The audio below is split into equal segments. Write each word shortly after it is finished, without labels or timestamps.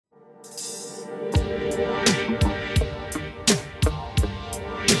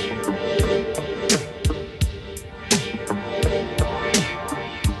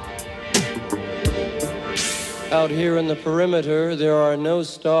Out here in the perimeter, there are no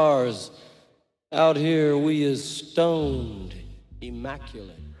stars. Out here, we is stoned,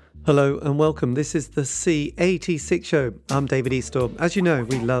 immaculate. Hello and welcome. This is the C86 show. I'm David Eastaugh. As you know,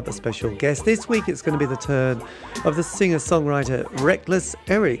 we love a special guest. This week it's going to be the turn of the singer-songwriter Wreckless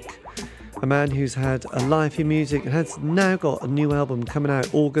Eric, a man who's had a life in music and has now got a new album coming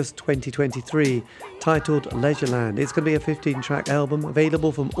out August 2023 titled Leisureland. It's going to be a 15-track album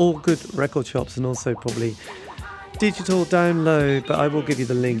available from all good record shops and also probably digital download, but I will give you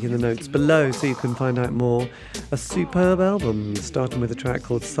the link in the notes below so you can find out more. A superb album, starting with a track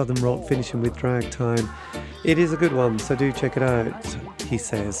called Southern Rock, finishing with Drag Time. It is a good one, so do check it out, he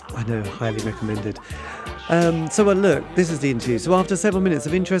says. I know, highly recommended. Look, this is the interview. So after several minutes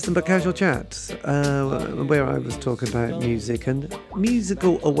of interesting but casual chat, where I was talking about music and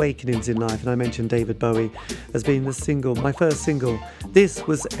musical awakenings in life, and I mentioned David Bowie as being the single, my first single, this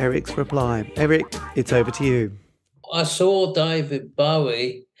was Eric's reply. Eric, it's over to you. I saw David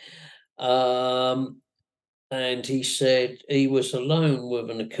Bowie, and he said he was alone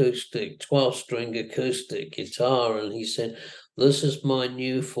with an acoustic, 12-string acoustic guitar, and he said, "This is my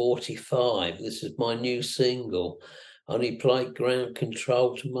new 45, this is my new single," and he played Ground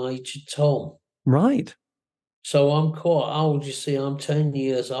Control to Major Tom. Right. So I'm quite old, you see, I'm 10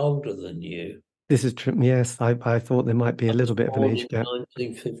 years older than you. This is true. Yes, I thought there might be a little bit of an age gap.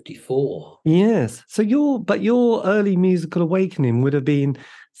 1954. Yes. So your early musical awakening would have been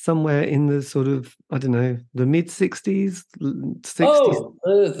somewhere in the sort of, I don't know, the mid-60s? 60s?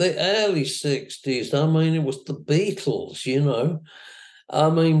 Oh, the early 60s. I mean, it was the Beatles, you know. I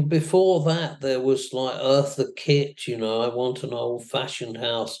mean, before that, there was like Eartha Kitt, you know, I want an old-fashioned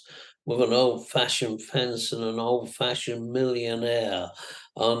house with an old-fashioned fence and an old-fashioned millionaire.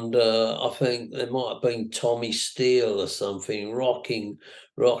 And I think there might have been Tommy Steele or something, rocking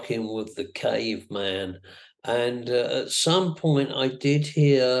with the Caveman. And at some point I did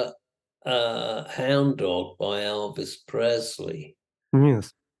hear Hound Dog by Elvis Presley.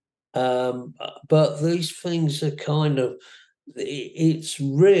 Yes. But these things are kind of, it's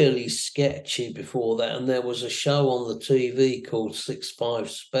really sketchy before that. And there was a show on the TV called 6-5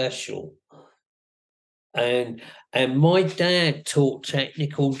 Special. And my dad taught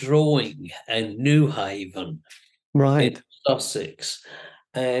technical drawing in New Haven, right, in Sussex,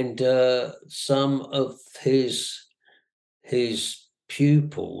 and some of his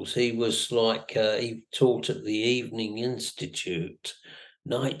pupils, he was like he taught at the Evening Institute,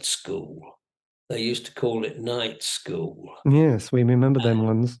 night school. They used to call it night school. Yes, we remember them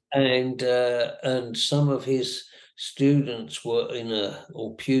ones. And some of his students were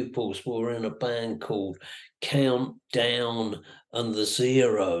pupils were in a band called Countdown and the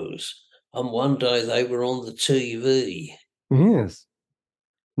Zeros. And one day they were on the TV. Yes.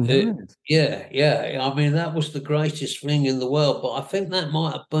 Nice. Yeah. I mean, that was the greatest thing in the world. But I think that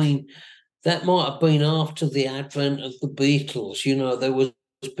might have been after the advent of the Beatles. You know, there was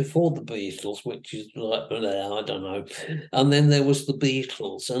before the Beatles, which is like, I don't know. And then there was the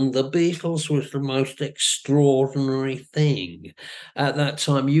Beatles, and the Beatles was the most extraordinary thing at that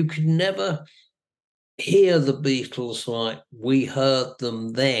time. You could never hear the Beatles like we heard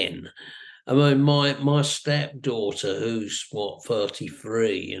them then. I mean, my stepdaughter, who's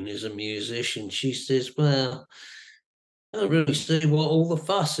 33 and is a musician, she says, "Well, I don't really see what all the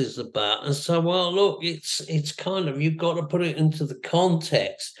fuss is about." And so, well, look, it's kind of, you've got to put it into the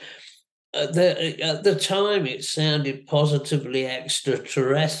context. At the time, it sounded positively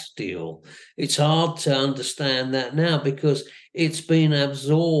extraterrestrial. It's hard to understand that now because it's been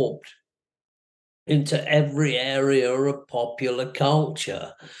absorbed into every area of popular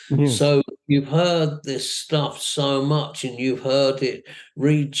culture. Yes. So you've heard this stuff so much, and you've heard it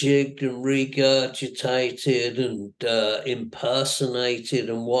rejigged and regurgitated and impersonated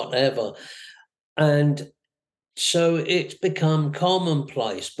and whatever. And so it's become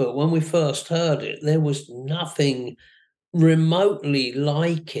commonplace. But when we first heard it, there was nothing remotely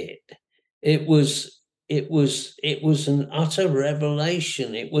like it. It was an utter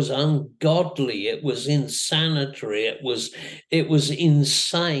revelation. It was ungodly. It was insanitary. It was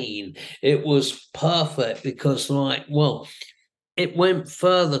insane. It was perfect because, it went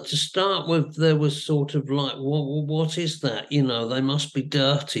further. To start with, there was sort of like, well, what is that? You know, they must be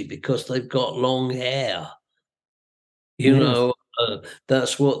dirty because they've got long hair. You know,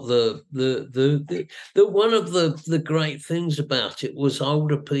 that's what the one of the great things about it was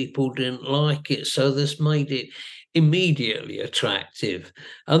older people didn't like it, so this made it immediately attractive,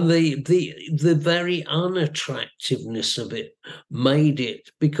 and the very unattractiveness of it made it,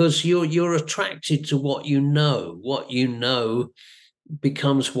 because you're attracted to what you know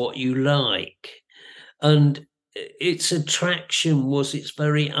becomes what you like. And its attraction was its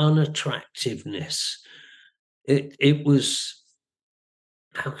very unattractiveness. It was,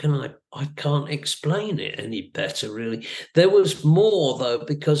 how can I can't explain it any better, really. There was more, though,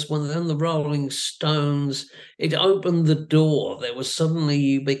 because when then the Rolling Stones, it opened the door. There was suddenly,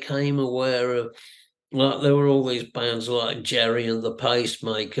 you became aware of, like, there were all these bands like Jerry and the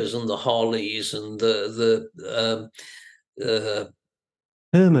Pacemakers and the Hollies and like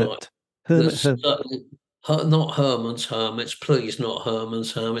Hermit. not Herman's Hermits, please, not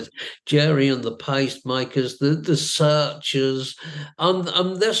Herman's Hermits. Jerry and the Pacemakers, the Searchers, and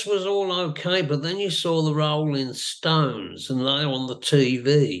this was all okay. But then you saw the Rolling Stones, and they were on the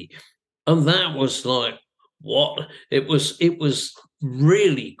TV, and that was like, what? It was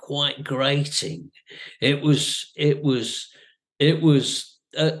really quite grating. It was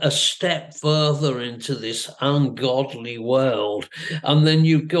a step further into this ungodly world, and then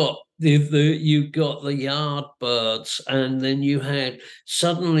you've got you got the Yardbirds, and then you had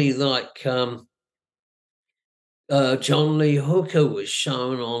suddenly, like, John Lee Hooker was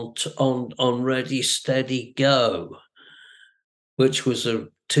shown on Ready Steady Go, which was a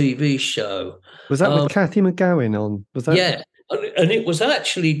TV show. Was that with Kathy McGowan on? Was that? Yeah, and it was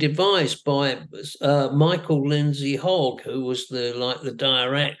actually devised by Michael Lindsay Hogg, who was the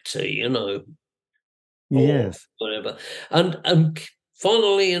director, Yes. or whatever. And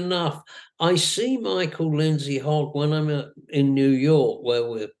funnily enough, I see Michael Lindsay Hogg when I'm in New York, where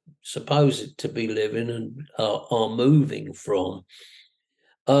we're supposed to be living and are moving from.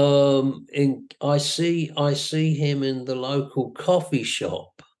 I see him in the local coffee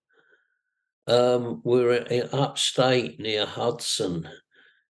shop. We're in upstate near Hudson,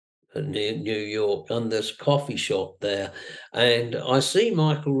 near New York, and there's a coffee shop there. And I see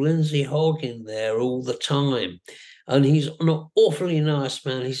Michael Lindsay Hogg in there all the time. And he's an awfully nice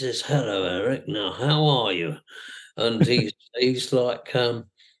man. He says, "Hello, Eric. Now, how are you?" And he's like,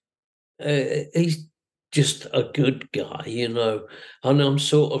 he's just a good guy, and I'm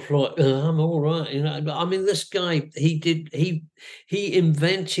sort of like, I'm all right, But I mean, this guy, he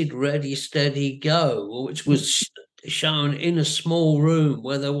invented Ready Steady Go, which was shown in a small room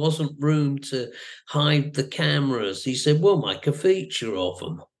where there wasn't room to hide the cameras. He said, "We'll make a feature of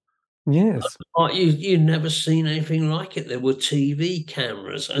them." Yes. You'd never seen anything like it. There were TV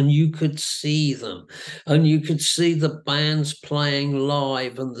cameras, and you could see them, and you could see the bands playing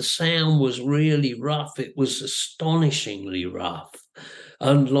live, and the sound was really rough. It was astonishingly rough.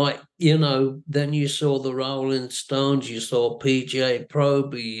 And then you saw the Rolling Stones, you saw PJ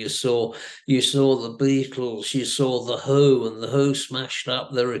Proby, you saw the Beatles, you saw the Who, and the Who smashed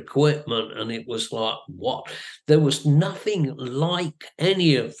up their equipment, and it was like, what? There was nothing like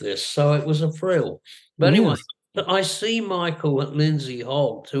any of this, so it was a thrill. But anyway, I see Michael at Lindsay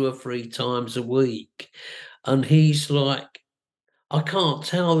Hogg 2 or 3 times a week, and he's like, "I can't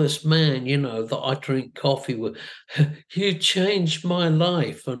tell this man, that I drink coffee with. You changed my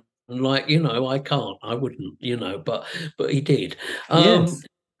life." And I wouldn't, but he did. Yes.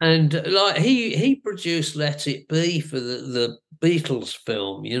 And like he produced Let It Be for the Beatles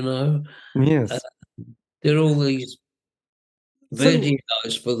film, Yes. did all these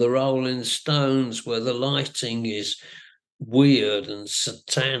videos for the Rolling Stones where the lighting is weird and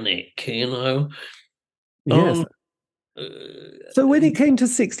satanic, Yes. So when it came to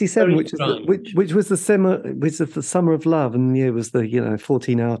 67, which was the summer of love, and it was the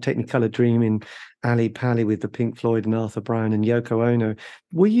 14-hour Technicolor Dream in Ali Pali with the Pink Floyd and Arthur Brown and Yoko Ono,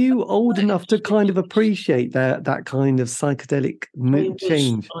 were you old enough to kind of appreciate that kind of psychedelic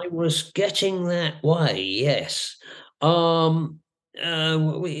change? I was getting that way, yes. It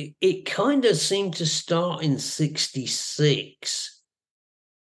kind of seemed to start in 66.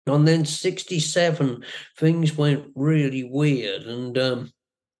 And then 67, things went really weird. And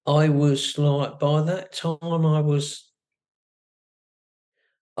I was like, by that time, I was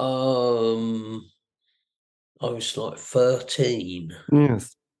like 13.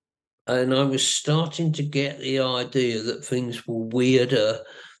 Yes. And I was starting to get the idea that things were weirder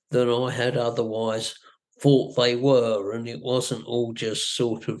than I had otherwise thought they were. And it wasn't all just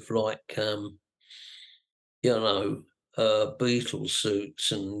sort of like, Beatles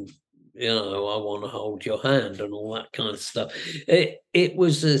suits and, I want to hold your hand and all that kind of stuff. It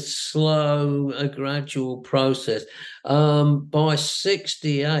was a gradual process. By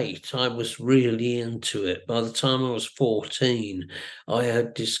 68, I was really into it. By the time I was 14, I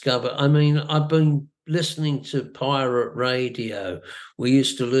had discovered, I've been listening to pirate radio. We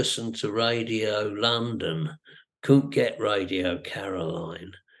used to listen to Radio London, couldn't get Radio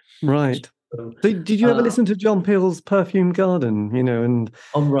Caroline. Right. So did you ever listen to John Peel's Perfume Garden, and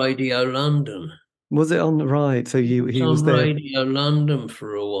on Radio London? Was it on the right? So It's he was on there. Radio London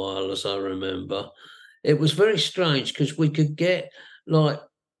for a while, as I remember. It was very strange because we could get like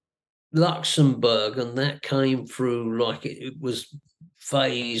Luxembourg, and that came through like it was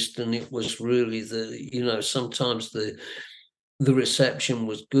phased, and it was really sometimes the reception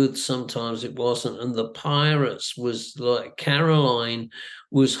was good, sometimes it wasn't, and the Pirates was like Caroline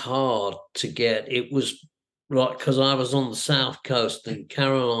was hard to get. It was like because I was on the south coast in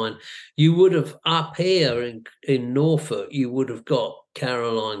Caroline, you would have up here in Norfolk, you would have got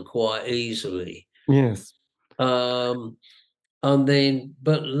Caroline quite easily. Yes. Um, and then,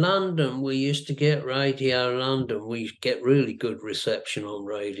 but London, we used to get Radio London. We get really good reception on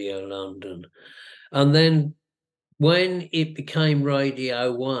Radio London. And then when it became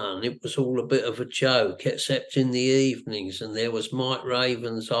Radio 1, it was all a bit of a joke, except in the evenings. And there was Mike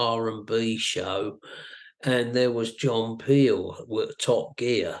Raven's R&B show, and there was John Peel with Top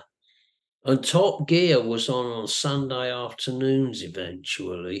Gear. And Top Gear was on Sunday afternoons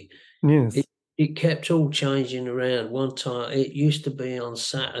eventually. Yes. It kept all changing around. One time it used to be on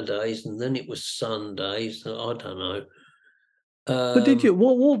Saturdays, and then it was Sundays. I don't know. But did you?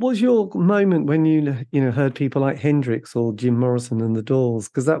 What was your moment when you heard people like Hendrix or Jim Morrison and the Doors?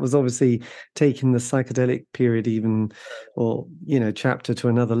 Because that was obviously taking the psychedelic period even, or chapter to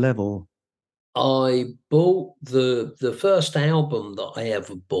another level. I bought the first album that I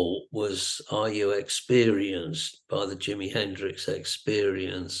ever bought was "Are You Experienced" by the Jimi Hendrix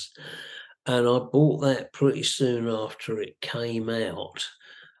Experience, and I bought that pretty soon after it came out,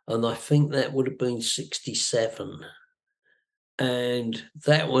 and I think that would have been 67. And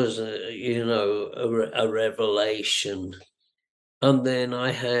that was a revelation. And then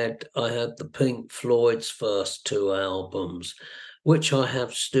I had the Pink Floyd's first two albums, which I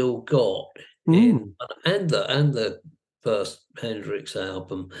have still got in, and the first Hendrix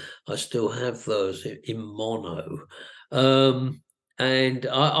album. I still have those in mono. And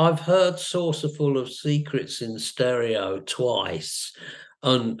I've heard Saucer Full of Secrets in stereo twice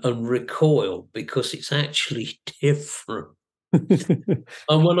and recoiled because it's actually different.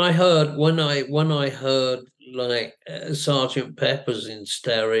 And when I heard like Sergeant Pepper's in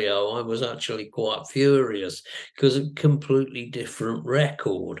stereo, I was actually quite furious because a completely different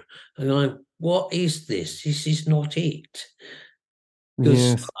record. And what is this? This is not it.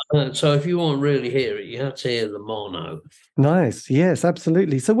 Because Yes. so if you want to really hear it, you have to hear the mono. Nice. Yes,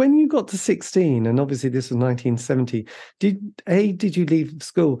 absolutely. So when you got to 16, and obviously this was 1970, did you leave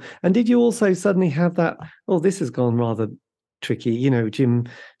school? And did you also suddenly have that, oh, this has gone rather tricky.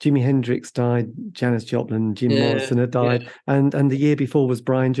 Jimi Hendrix died, Janis Joplin, Jim Morrison had died, and the year before was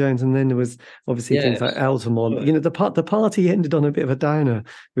Brian Jones, and then there was obviously things like Altamont. The party ended on a bit of a downer,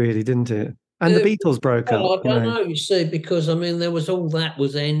 really, didn't it? And the Beatles broke up. I don't know, you see, because I mean, there was all that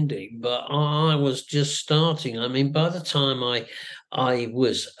was ending, but I was just starting. I mean, by the time I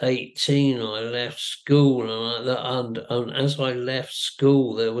was 18, I left school, and as I left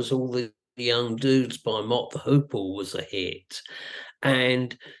school, there was all the Young Dudes by Mott the Hoople was a hit,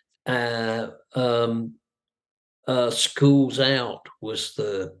 and Schools Out was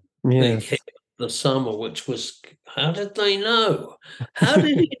the big hit of the summer, which was, how did they know? How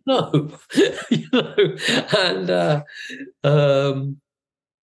did he know?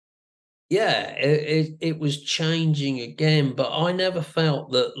 It was changing again, but I never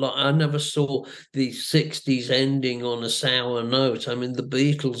felt that, like, I never saw the 60s ending on a sour note. I mean, the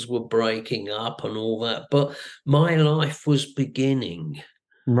Beatles were breaking up and all that, but my life was beginning.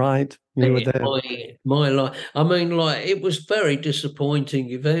 Right. You were there. My life. I mean, like, it was very disappointing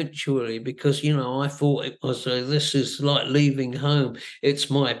eventually because, I thought it was, this is like leaving home.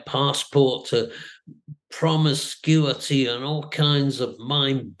 It's my passport to promiscuity and all kinds of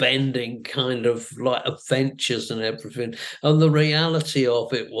mind-bending kind of like adventures and everything. And the reality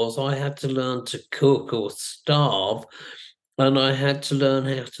of it was I had to learn to cook or starve, and I had to learn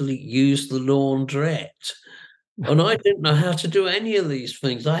how to use the laundrette. And I didn't know how to do any of these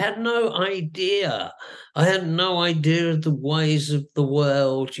things. I had no idea. I had no idea of the ways of the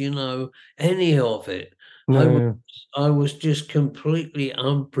world, any of it. No. I was just completely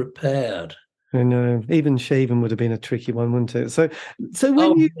unprepared. I know. Even shaving would have been a tricky one, wouldn't it? So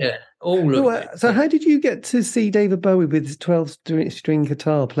when all of it. So how did you get to see David Bowie with his 12-string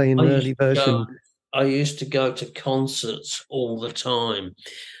guitar playing an early version? I used to go to concerts all the time.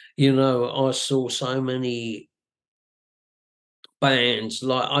 I saw so many bands.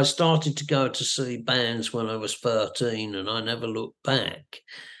 Like, I started to go to see bands when I was 13, and I never looked back.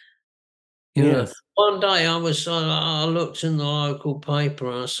 One day I looked in the local paper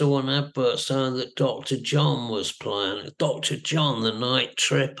and I saw an advert saying that Dr. John was playing. Dr. John, the Night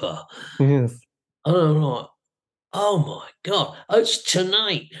Tripper. Yes. And I'm like, oh my God, it's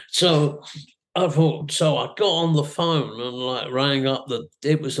tonight. So I thought, so I got on the phone and like rang up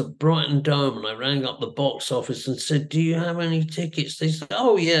it was a Brighton Dome, and I rang up the box office and said, do you have any tickets? They said,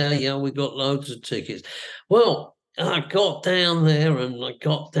 oh yeah, we got loads of tickets. Well, I got down there and I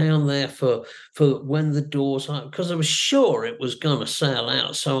got down there for when the doors opened, because I was sure it was going to sell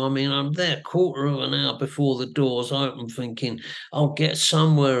out. So, I mean, I'm there quarter of an hour before the doors open thinking I'll get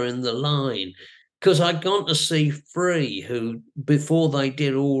somewhere in the line, because I'd gone to see Free, who before they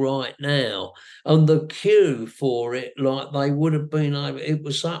did All Right Now, and the queue for it, like they would have been over, it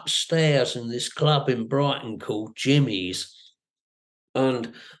was upstairs in this club in Brighton called Jimmy's,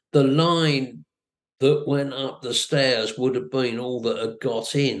 and the line that went up the stairs would have been all that had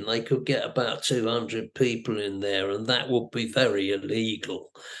got in. They could get about 200 people in there, and that would be very illegal,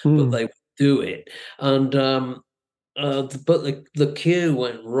 but Mm. they would do it. And but the queue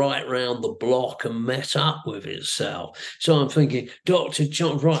went right round the block and met up with itself. So I'm thinking, Dr.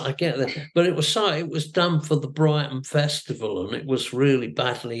 John, right, I get that. But it was done for the Brighton Festival, and it was really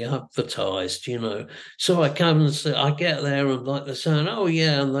badly advertised. So I get there and like they're saying, oh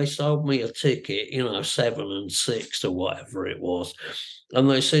yeah, and they sold me a ticket, 7 and 6 or whatever it was. And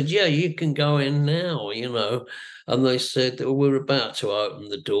they said, yeah, you can go in now. And they said, well, we're about to open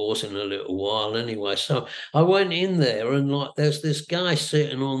the doors in a little while anyway. So I went in there and like there's this guy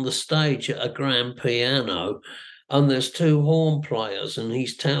sitting on the stage at a grand piano, and there's two horn players, and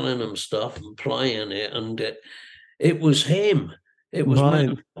he's telling them stuff and playing it, and it was him. It was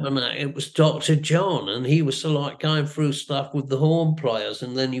Matt, Right. it was Dr. John, and he was sort of like going through stuff with the horn players,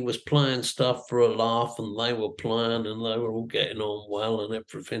 and then he was playing stuff for a laugh, and they were playing, and they were all getting on well and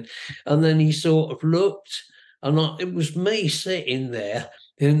everything. And then he sort of looked, and it was me sitting there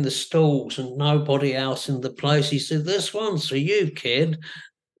in the stalls and nobody else in the place. He said, "This one's for you, kid,"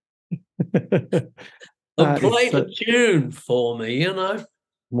 and That is played a tune for me.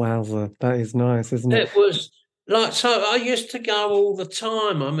 wowzer. That is nice, isn't it? It was like, so I used to go all the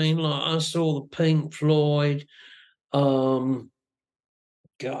time. I mean, like I saw the Pink Floyd. Um,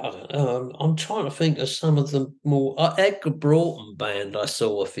 God, I'm trying to think of some of the more Edgar Broughton band I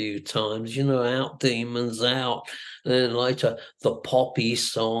saw a few times. Out Demons Out, and then later the Poppy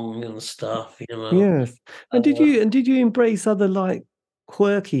song and stuff. Yes. And did Uh, you embrace other like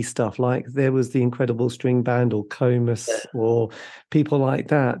quirky stuff, like there was the Incredible String Band or Comus or people like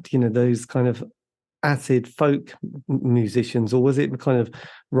that, those kind of acid folk musicians, or was it kind of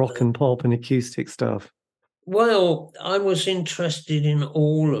rock yeah. and pop and acoustic stuff? Well, I was interested in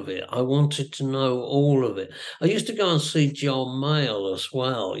all of it. I wanted to know all of it. I used to go and see John Mayall as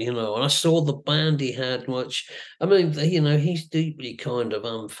well, and I saw the band he had, which, I mean, he's deeply kind of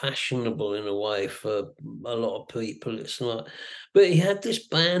unfashionable in a way for a lot of people. It's like, but he had this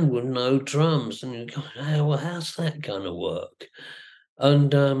band with no drums, and you're going, oh, well, how's that going to work?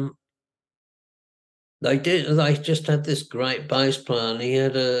 And they just had this great bass player, and he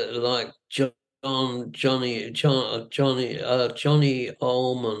had a like Johnny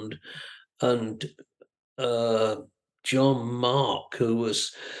Almond and uh, John Mark, who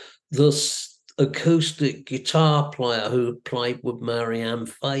was this acoustic guitar player who played with Marianne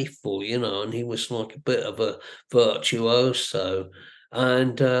Faithfull, and he was like a bit of a virtuoso,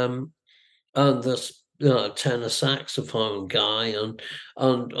 and this tenor saxophone guy,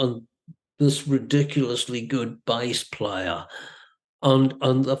 and this ridiculously good bass player,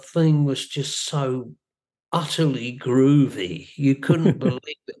 and the thing was just so utterly groovy. You couldn't believe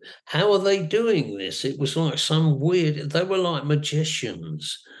it. How are they doing this? It was like some weird. They were like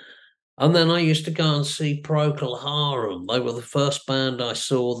magicians. And then I used to go and see Procol Harum. They were the first band I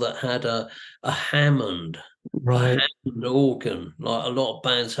saw that had a Hammond, a Right. Hammond organ. Like a lot of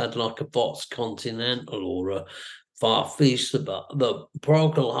bands had like a Vox Continental or a Farfisa, but the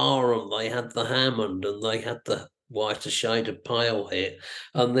Procol Harum, they had the Hammond and they had the Whiter Shade of Pale hit.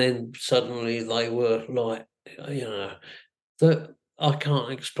 And then suddenly they were like, you know, that I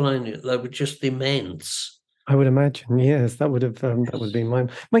can't explain it. They were just immense. I would imagine, yes, that would be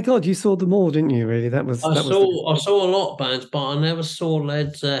my God, you saw them all, didn't you? Really, I that was the saw I saw a lot of bands, but I never saw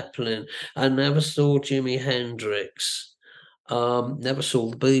Led Zeppelin. I never saw Jimi Hendrix. Never saw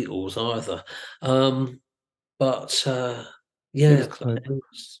the Beatles either. But it was yeah, close. it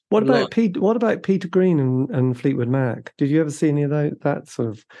was What like about Pete? What about Peter Green and Fleetwood Mac? Did you ever see any of that sort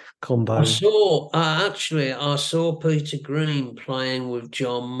of combo? I saw Peter Green playing with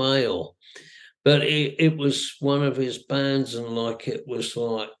John Mayall, but it was one of his bands, and like it was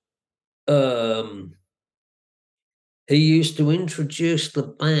like um he used to introduce the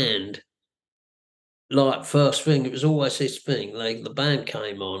band like first thing, it was always his thing. Like the band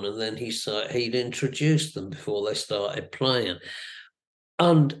came on, and then he'd introduce them before they started playing,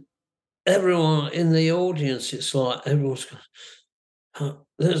 and everyone in the audience, it's like everyone's going, oh,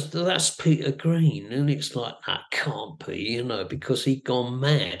 that's Peter Green, and it's like that can't be, because he'd gone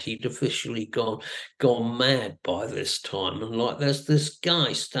mad. He'd officially gone mad by this time, and like there's this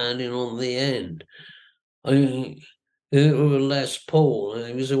guy standing on the end. I mean, it was Les Paul, and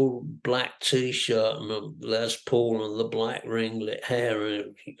he was all black T-shirt and a Les Paul and the black ringlet hair,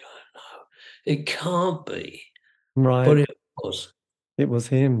 and you go, no, it can't be, Right. but it was. It was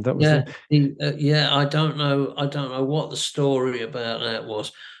him. That was Yeah, him. yeah. I don't know. I don't know what the story about that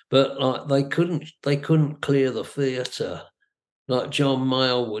was, but like they couldn't clear the theatre. Like John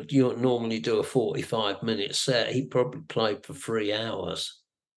Mayall would, you normally do a 45-minute set. He probably played for 3 hours.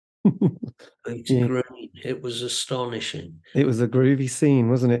 Peter Yeah. Green. It was astonishing. It was a groovy scene,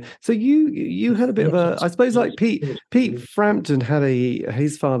 wasn't it? So you had a bit of a, I suppose, like Pete Frampton had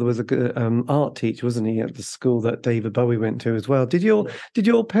his father was a good art teacher, wasn't he, at the school that David Bowie went to as well. Did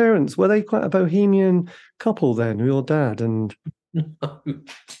your parents, were they quite a bohemian couple then, your dad and? No.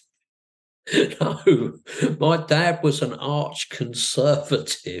 No, my dad was an arch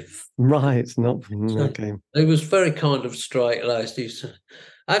conservative. Right, not okay. He was very kind of straight-laced.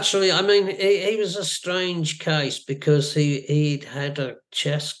 Actually, I mean, he was a strange case because he'd had a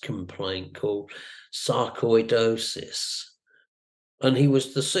chest complaint called sarcoidosis. And he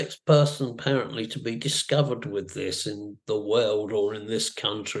was the sixth person apparently to be discovered with this in the world or in this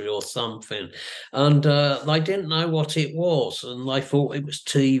country or something. And they didn't know what it was. And they thought it was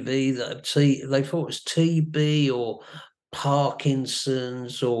TV, they thought it was TB or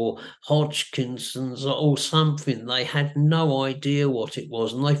Parkinson's or Hodgkinson's or something. They had no idea what it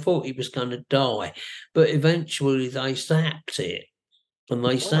was. And they thought he was going to die. But eventually they zapped it. And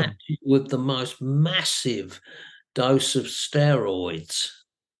they zapped it with the most massive dose of steroids,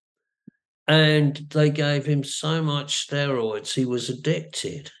 and they gave him so much steroids he was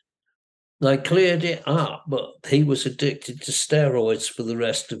addicted. They cleared it up, but he was addicted to steroids for the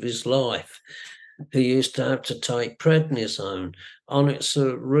rest of his life. He used to have to take prednisone, and it's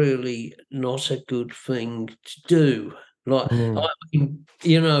really not a good thing to do. Like, I mean,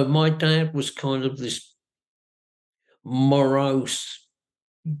 my dad was kind of this morose,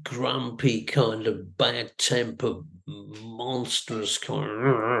 grumpy, kind of bad temper, monstrous kind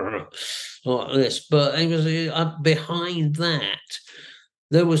of like this. But he was behind that.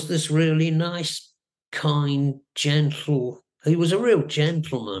 There was this really nice, kind, gentle. He was a real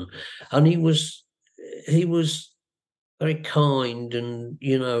gentleman, and he was very kind and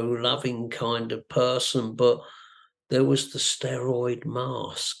loving kind of person. But there was the steroid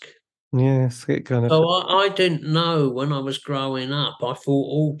mask. Yes, it kind of. So I didn't know when I was growing up. I thought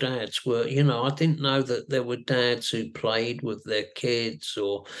all dads were, I didn't know that there were dads who played with their kids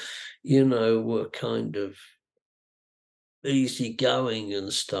or, were kind of easygoing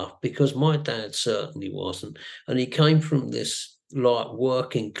and stuff, because my dad certainly wasn't. And he came from this like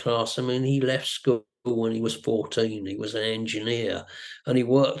working class. I mean, he left school when he was 14. He was an engineer, and he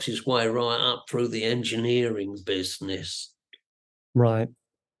worked his way right up through the engineering business. Right.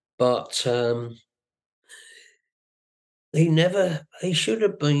 But he should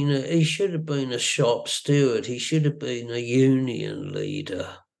have been a shop steward. He should have been a union leader.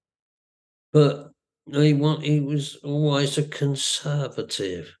 But he was always a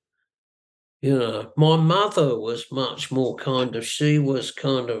conservative. My mother was much more she was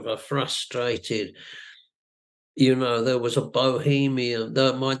kind of a frustrated, there was a bohemian.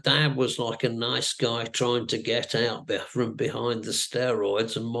 My dad was like a nice guy trying to get out from behind the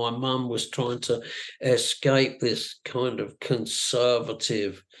steroids, and my mum was trying to escape this kind of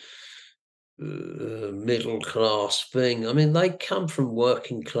conservative middle class thing. I mean, they come from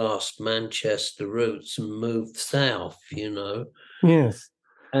working class Manchester roots and moved south, Yes.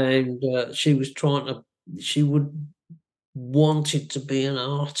 And she wanted to be an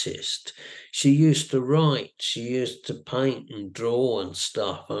artist. She used to write, she used to paint and draw and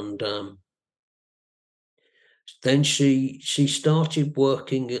stuff. And then she started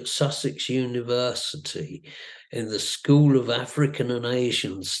working at Sussex University in the School of African and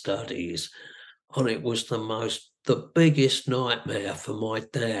Asian Studies. And it was the biggest nightmare for my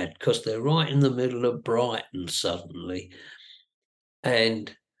dad, because they're right in the middle of Brighton suddenly.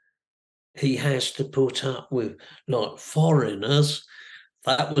 And he has to put up with like foreigners.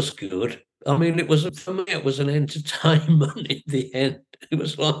 That was good. I mean, for me, it was an entertainment in the end. It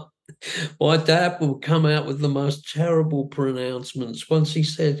was like my dad would come out with the most terrible pronouncements. Once he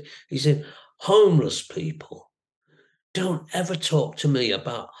said, homeless people, don't ever talk to me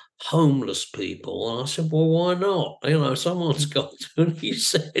about homeless people. And I said, well, why not? Someone's got to. And he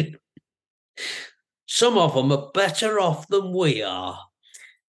said, some of them are better off than we are.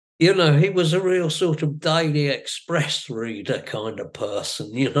 He was a real sort of Daily Express reader kind of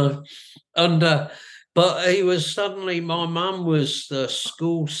person, And but he was suddenly, my mum was the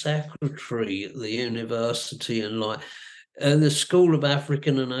school secretary at the university, and the School of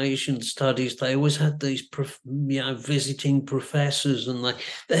African and Asian Studies, they always had these, visiting professors, and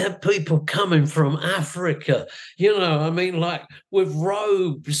they had people coming from Africa, with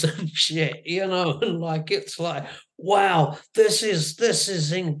robes and shit, and it's like, wow, this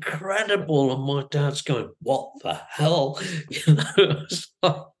is incredible. And my dad's going, what the hell?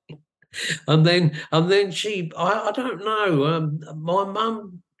 And then I don't know, my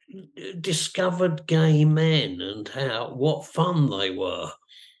mum discovered gay men and what fun they were.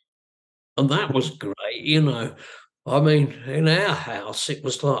 And that was great, I mean, in our house, it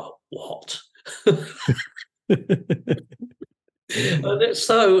was like, what? And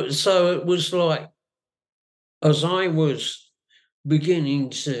so it was like, as I was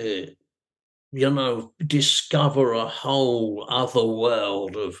beginning to, discover a whole other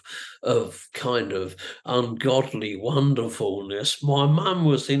world of kind of ungodly wonderfulness, my mum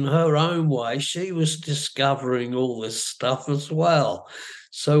was, in her own way, she was discovering all this stuff as well.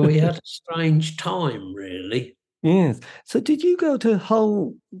 So we had a strange time, really. Yes. So did you go to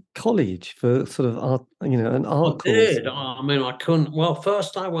Hull College for sort of art, an art course? I did. I mean, I couldn't. Well,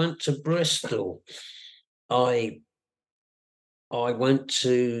 first I went to Bristol. I went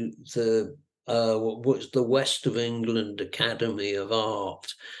to what's the West of England Academy of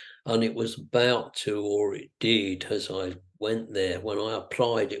Art, and it was about to, or it did, as I went there. When I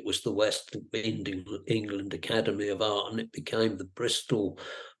applied, it was the West of England Academy of Art, and it became the Bristol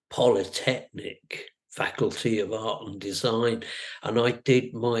Polytechnic Faculty of Art and Design. And I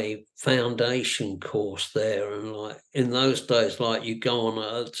did my foundation course there. And in those days, you go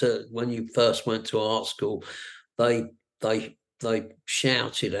on when you first went to art school, they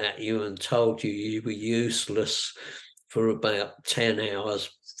shouted at you and told you were useless for about 10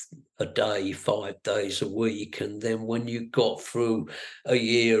 hours a day, 5 days a week. And then when you got through a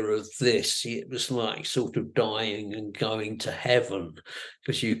year of this, it was like sort of dying and going to heaven,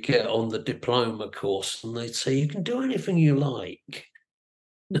 because you get on the diploma course and they'd say, you can do anything you like.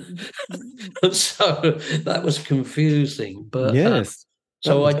 And so that was confusing. But yes.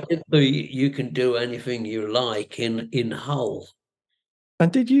 So I did you can do anything you like in Hull.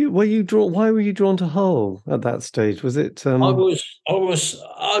 And why were you drawn to Hull at that stage? Was it I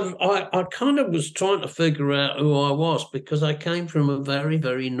kind of was trying to figure out who I was, because I came from a very,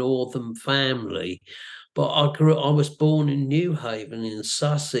 very northern family. But I was born in Newhaven in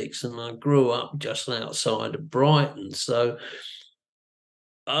Sussex, and I grew up just outside of Brighton. So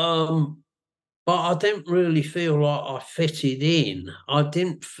but I didn't really feel like I fitted in. I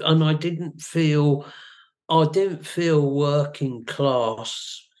didn't feel working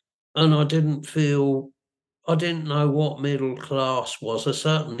class, and I didn't know what middle class was. I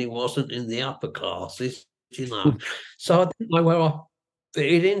certainly wasn't in the upper classes, So I didn't know where I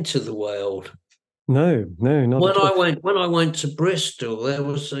fitted into the world. No, not at all. When I went to Bristol, there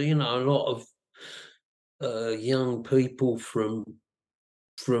was a lot of young people from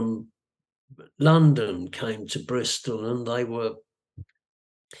London came to Bristol, and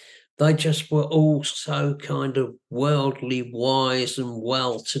they just were all so kind of worldly wise and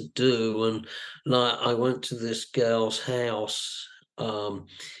well-to-do. And I went to this girl's house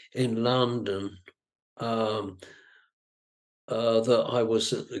in London that I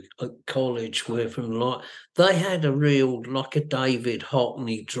was at college with, and they had a real, a David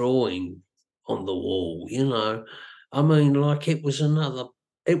Hockney drawing on the wall, I mean,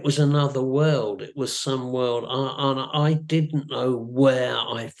 it was another world. It was some world. I didn't know where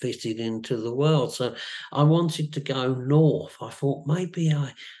I fitted into the world. So I wanted to go north. I thought maybe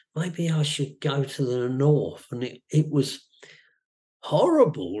I should go to the north. And it was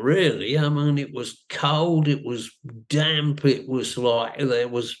horrible, really. I mean, it was cold, it was damp, it was there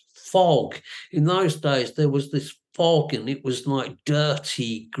was fog. In those days, there was this fog, and it was like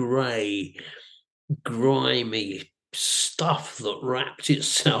dirty, grey, grimy stuff that wrapped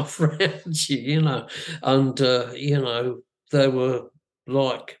itself around you, and there were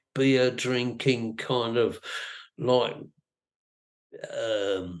beer drinking kind of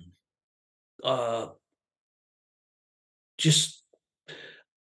just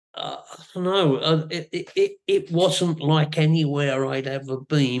I don't know. It wasn't like anywhere I'd ever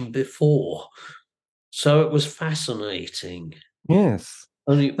been before, so it was fascinating. Yes,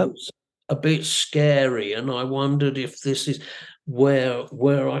 And a bit scary, and I wondered if this is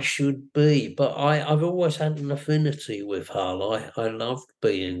where I should be. But I've always had an affinity with Hull. I loved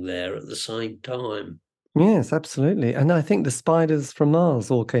being there at the same time. Yes, absolutely. And I think the spiders from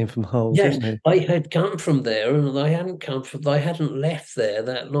Mars all came from Hull, Yes, didn't they? they had come from there, and they hadn't left there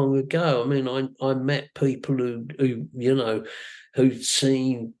that long ago. I mean, I met people who who'd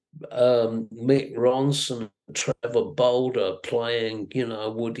seen Mick Ronson, Trevor Bolder playing,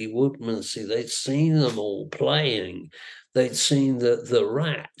 Woody Woodmansey. They'd seen them all playing. They'd seen the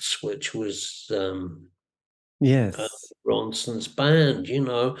Rats, which was Yes. Ronson's band,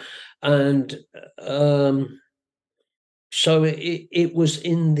 and so it was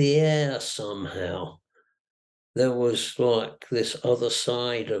in the air somehow. There was like this other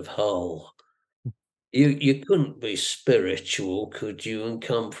side of Hull. You couldn't be spiritual, could you, and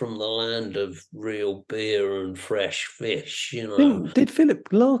come from the land of real beer and fresh fish, Did Philip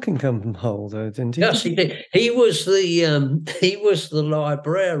Larkin come from Hull though, didn't he? Yes, he did. He was the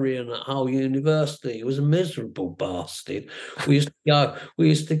librarian at Hull University. He was a miserable bastard. We used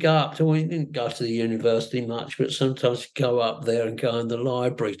to go up to. We didn't go to the university much, but sometimes we'd go up there and go in the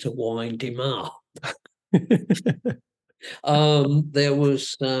library to wind him up. There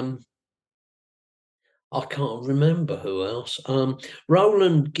was I can't remember who else.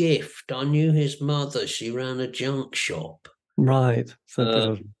 Roland Gift. I knew his mother. She ran a junk shop. Right. So a bit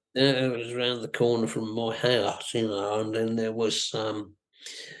of It was around the corner from my house, and then there was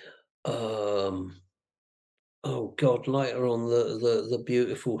oh God, later on the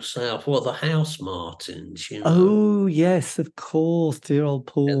beautiful South, the House Martins, Oh yes, of course, dear old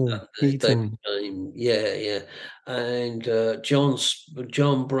Paul They Heaton. became, yeah, and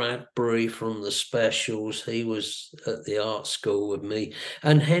John Bradbury from the Specials, he was at the art school with me,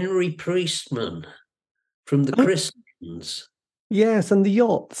 and Henry Priestman from the Oh, Christians. yes, and the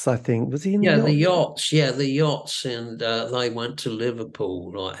yachts, I think. Was he in the Yeah, yachts? the yachts, and they went to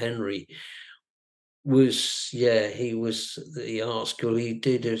Liverpool. Like Henry he was at the art school. He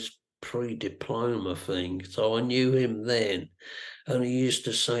did his pre-diploma thing, so I knew him then. And he used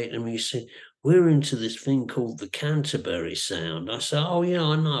to say to me, he said, "We're into this thing called the Canterbury Sound." I said, "Oh, yeah,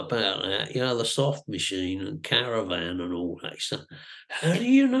 I know about that. The Soft Machine and Caravan and all that stuff." "How do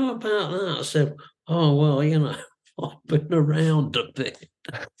you know about that?" I said, "Oh, well, I've been around a bit."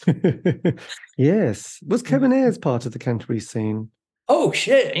 Yes. Was Kevin Ayres part of the Canterbury scene? Oh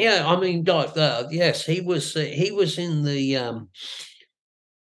shit! Yeah, I mean, like that. Yes, he was. He was in the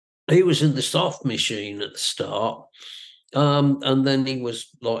Soft Machine at the start, and then he was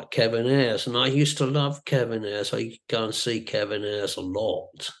like Kevin Ayres, and I used to love Kevin Ayres. I used to go and see Kevin Ayres a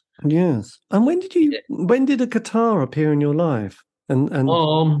lot. Yes. And Yeah. when did a guitar appear in your life? And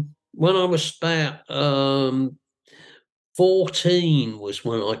When I was about 14 was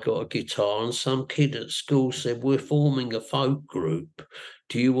when I got a guitar, and some kid at school said, "We're forming a folk group.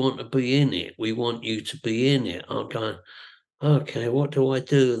 Do you want to be in it? We want you to be in it." I'm going, "Okay, what do I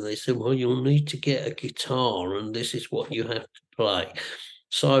do?" And they said, "Well, you'll need to get a guitar, and this is what you have to play."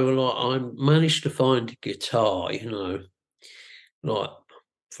 So, like, I managed to find a guitar, like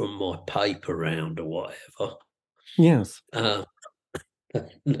from my paper round or whatever. yes. Uh,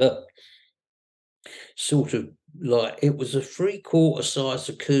 sort of like it was a 3/4 size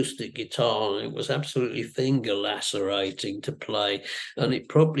acoustic guitar, and it was absolutely finger lacerating to play, and it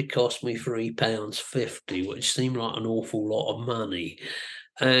probably cost me £3.50, which seemed like an awful lot of money.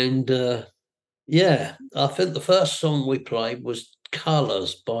 And yeah, I think the first song we played was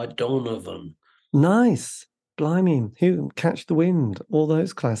Colours by Donovan. Nice. Blimey. Who Catch the Wind, all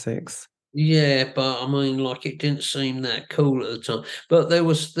those classics. Yeah, but I mean, like, it didn't seem that cool at the time. But there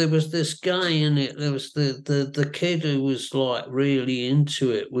was this guy in it. There was the kid who was like really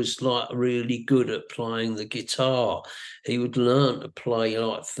into it. Was like really good at playing the guitar. He would learn to play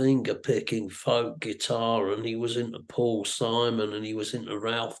like finger picking folk guitar, and he was into Paul Simon, and he was into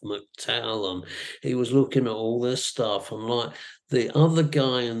Ralph McTell, and he was looking at all this stuff. And like the other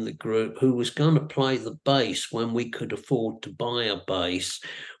guy in the group who was going to play the bass when we could afford to buy a bass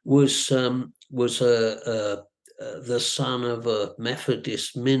was the son of a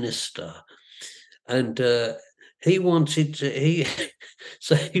Methodist minister, and he wanted to.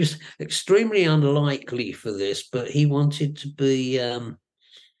 So he was extremely unlikely for this, but he wanted to be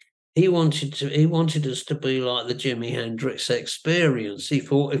he wanted us to be like the Jimi Hendrix Experience. He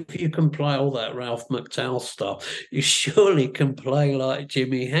thought, if you can play all that Ralph McTell stuff, you surely can play like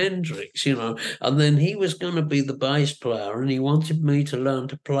Jimi Hendrix, you know. And then he was going to be the bass player, and he wanted me to learn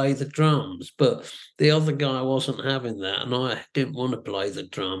to play the drums, but the other guy wasn't having that, and I didn't want to play the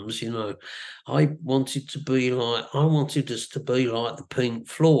drums, you know. I wanted us to be like the Pink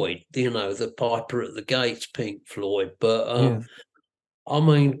Floyd, you know, the Piper at the Gates Pink Floyd. But Yeah. I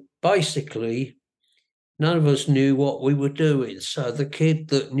mean, basically, none of us knew what we were doing. So the kid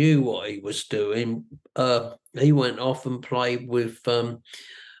that knew what he was doing, he went off and played with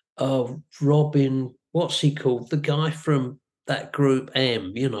Robin. What's he called? The guy from that group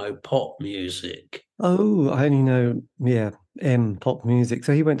M, you know, pop music. Oh, I only know, yeah, pop music.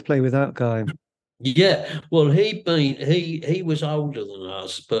 So he went to play with that guy. Yeah, well, he was older than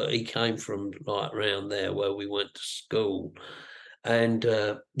us, but he came from like around there where we went to school. And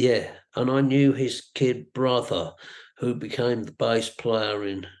yeah, and I knew his kid brother, who became the bass player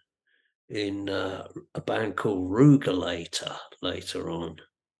in a band called Rugulator later on.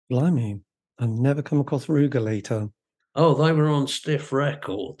 Blimey, I've never come across Rugulator. Oh, they were on Stiff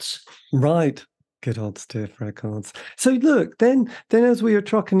Records. Right. Good old Stiff Records. So look, then as we were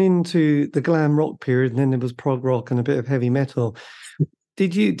trucking into the glam rock period, and then there was prog rock and a bit of heavy metal.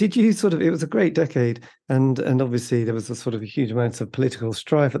 Did you sort of, it was a great decade, and obviously there was a sort of a huge amount of political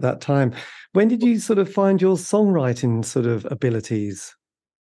strife at that time. When did you sort of find your songwriting sort of abilities?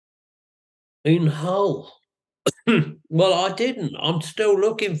 In Hull. Well, I didn't. I'm still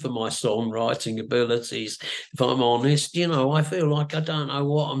looking for my songwriting abilities, if I'm honest. You know, I feel like I don't know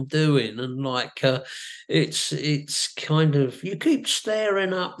what I'm doing, and like it's kind of, you keep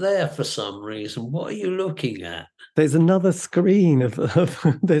staring up there for some reason. What are you looking at? There's another screen of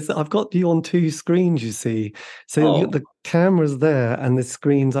there's I've got you on two screens, you see. So Oh, the camera's there and the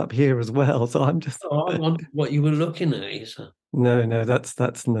screen's up here as well. So I'm just I wonder what you were looking at. Is no, that's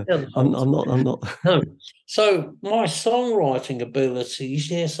no. the other I'm not. no. So my songwriting abilities,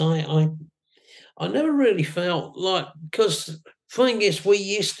 yes, I never really felt like, because thing is, we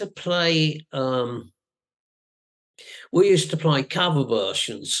used to play cover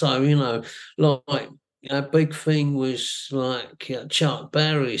versions. So, you know, like a big thing was like Chuck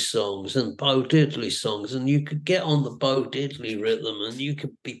Berry songs and Bo Diddley songs, and you could get on the Bo Diddley rhythm and you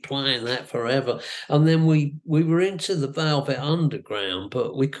could be playing that forever. And then we were into the Velvet Underground,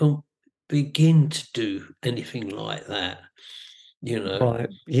 but we couldn't begin to do anything like that, you know. Right.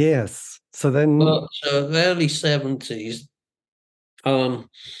 Yes. So then But early 70s, um,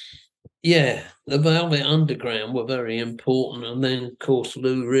 yeah, the Velvet Underground were very important. And then, of course,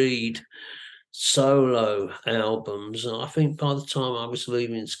 Lou Reed solo albums. And I think by the time I was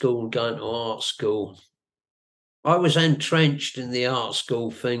leaving school and going to art school, I was entrenched in the art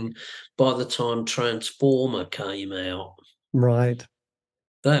school thing by the time Transformer came out. right.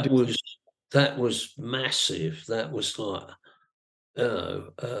 That was that was massive. That was like,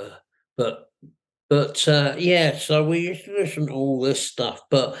 but yeah, so we used to listen to all this stuff,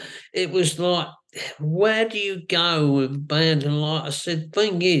 but it was like, where do you go with a band? And like I said,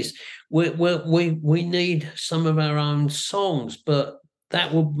 thing is, we need some of our own songs, but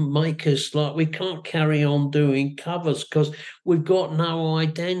that would make us like, we can't carry on doing covers because we've got no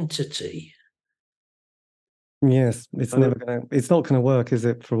identity. Yes, it's not gonna work, is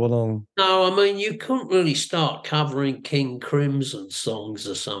it, for long? No, I mean, you couldn't really start covering King Crimson songs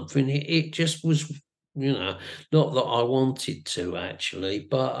or something. It just was, you know, not that I wanted to actually,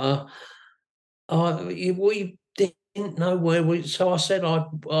 but we didn't know where we. So I said,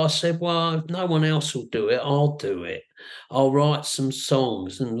 well, if no one else will do it, I'll do it. I'll write some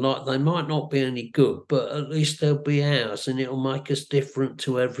songs, and like, they might not be any good, but at least they'll be ours, and it'll make us different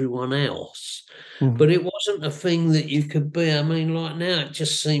to everyone else. Mhm. But it wasn't a thing that you could be. I mean, like now, it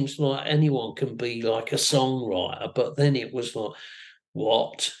just seems like anyone can be like a songwriter. But then it was like,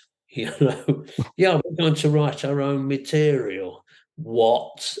 what? You know, yeah, we're going to write our own material.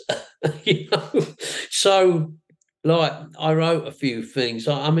 What? You know, so like I wrote a few things.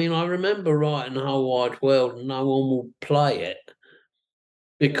 I mean, I remember writing "The Whole Wide World" and no one will play it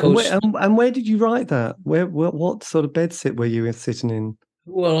And where because, and where did you write that? What sort of bedsit were you sitting in?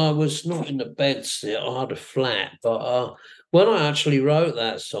 well, I was not in the bedsit. I had a flat, but when I actually wrote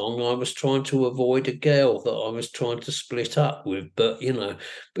that song, I was trying to avoid a girl that I was trying to split up with. But you know,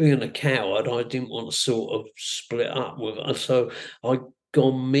 being a coward, I didn't want to sort of split up with her, so I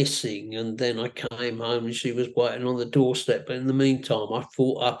gone missing. And then I came home, and she was waiting on the doorstep. But in the meantime, I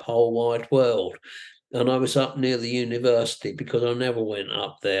thought up "Whole Wide World." And I was up near the university because I never went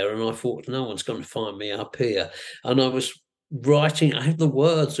up there. And I thought, no one's going to find me up here. And I was writing. I had the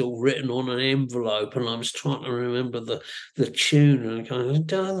words all written on an envelope, and I was trying to remember the tune and going,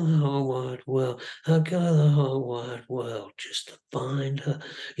 "Go the whole wide world, I go the whole wide world just to find her."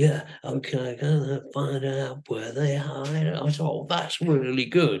 Yeah, okay, gonna find out where they hide. I thought, oh, that's really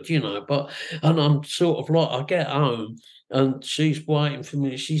good, But and I'm sort of like, I get home and she's waiting for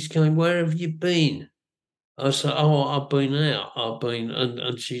me. She's going, "Where have you been?" I said, "Oh, I've been out. I've been,"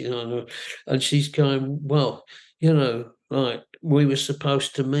 and she, and she's going, "Well, like we were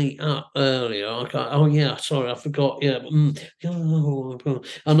supposed to meet up earlier." I go, "Oh yeah, sorry, I forgot. Yeah, and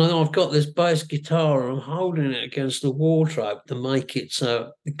then I've got this bass guitar, and I'm holding it against the wardrobe to make it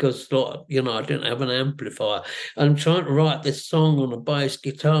so, because like, I didn't have an amplifier. I'm trying to write this song on a bass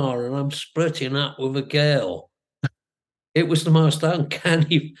guitar, and I'm splitting up with a girl. It was the most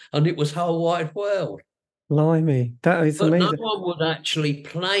uncanny, and it was Whole Wide World. Blimey, that is But no amazing. one would actually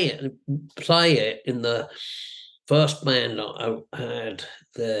play it in the first band that I had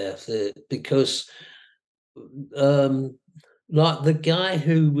there, because, um, like, the guy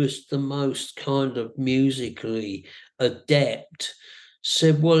who was the most kind of musically adept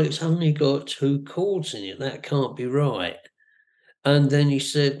said, "Well, it's only got 2 chords in it, that can't be right." And then he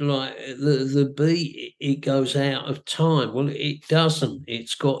said, like, the beat, it goes out of time. Well, it doesn't.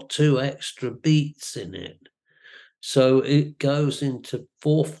 It's got 2 extra beats in it. So it goes into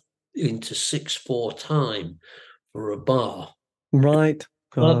 6/4 time for a bar. Right.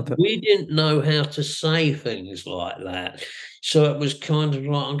 But God. we didn't know how to say things like that. So it was kind of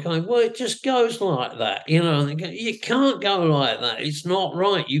like, I'm going, "Well, it just goes like that," and they go, "You can't go like that. It's not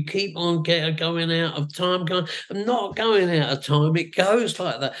right. You keep on going out of time." Going, "I'm not going out of time. It goes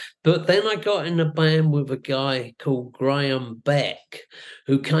like that." But then I got in a band with a guy called Graham Beck,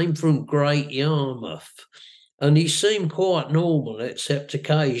 who came from Great Yarmouth. And he seemed quite normal, except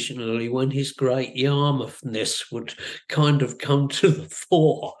occasionally when his Great Yarmouthness would kind of come to the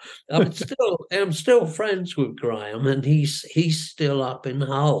fore. I'm still friends with Graham, and he's still up in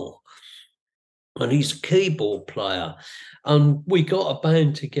Hull, and he's a keyboard player. And we got a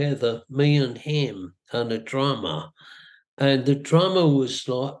band together, me and him and a drummer. And the drummer was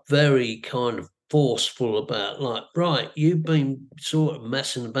like very kind of forceful about, like, "Right, you've been sort of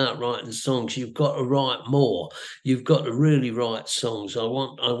messing about writing songs. You've got to write more. You've got to really write songs. I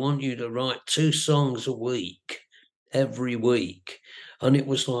want you to write 2 songs a week, every week." And it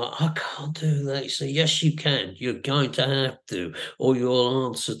was like, "I can't do that." He said, "Yes, you can. You're going to have to, or you'll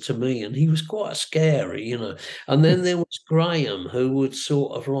answer to me." And he was quite scary. And then there was Graham, who would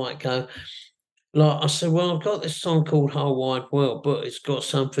sort of like go, like, I said, "Well, I've got this song called Whole Wide World, but it's got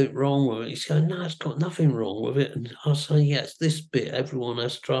something wrong with it." He's going, "No, it's got nothing wrong with it." And I say, "Yeah, it's this bit everyone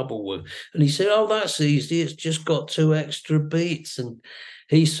has trouble with." And he said, "Oh, that's easy. It's just got 2 extra beats." And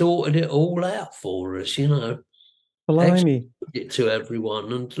he sorted it all out for us. Explained Blimey. it to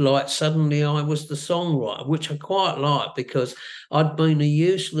everyone. And like, suddenly I was the songwriter, which I quite like, because I'd been a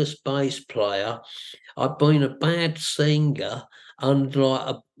useless bass player. I've been a bad singer and like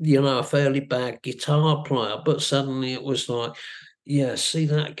a fairly bad guitar player, but suddenly it was like, yeah, see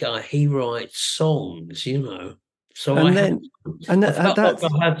that guy, he writes songs. So And then, and I felt like that's,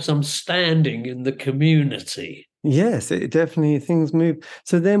 I had some standing in the community. yes, it definitely, things move.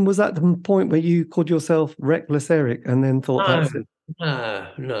 So then was that the point where you called yourself Wreckless Eric and then thought No, that's it? no,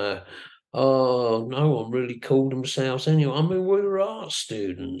 no. Oh, no one really called themselves anyway. I mean, we were art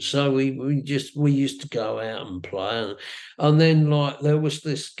students, so we used to go out and play, and then like there was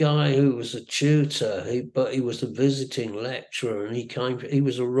this guy who was a tutor, but he was a visiting lecturer, and he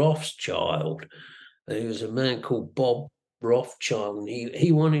was a Rothschild. He was a man called Bob Rothschild, and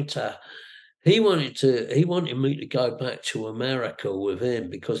he wanted me to go back to America with him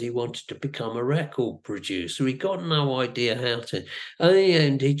because he wanted to become a record producer. He got no idea how to. In the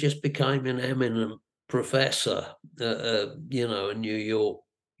end, he just became an eminent professor at New York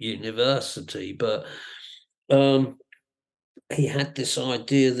University. But he had this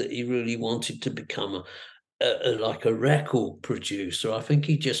idea that he really wanted to become like a record producer. I think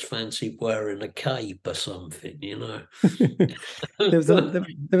he just fancied wearing a cape or something. There was a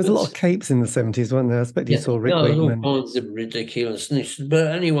lot of capes in the 70s, weren't there? I expect you Yeah, saw Rick no, there's all Wakeman. kinds of ridiculousness. But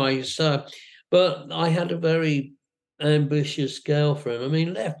anyway, but I had a very ambitious girlfriend. I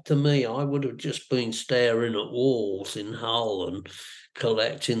mean, left to me, I would have just been staring at walls in Hull and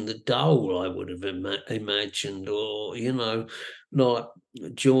collecting the dole, I would have imagined, or, like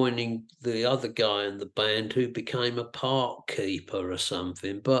joining the other guy in the band who became a park keeper or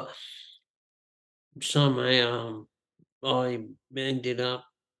something. But somehow I ended up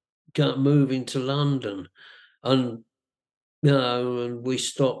moving to London. And No, and we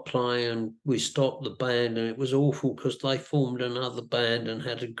stopped playing. We stopped the band, and it was awful because they formed another band and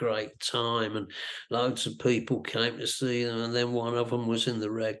had a great time, and loads of people came to see them. And then one of them was in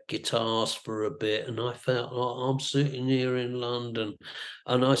the Red Guitars for a bit, and I felt like I'm sitting here in London,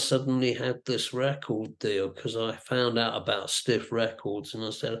 and I suddenly had this record deal because I found out about Stiff Records, and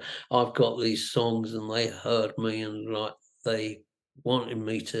I said I've got these songs, and they heard me, and like they wanted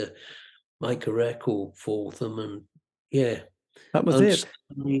me to make a record for them, and yeah. That was And it.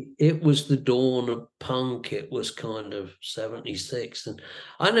 suddenly it was the dawn of punk. It was kind of 76. And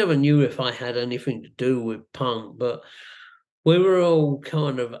I never knew if I had anything to do with punk, but we were all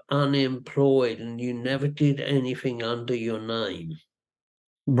kind of unemployed and you never did anything under your name.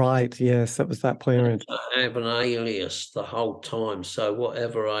 Right. Yes, that was that period. I have an alias the whole time. So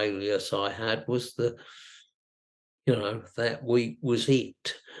whatever alias I had was that week was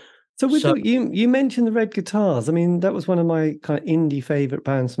it. So with So you mentioned the Red Guitars. I mean, that was one of my kind of indie favorite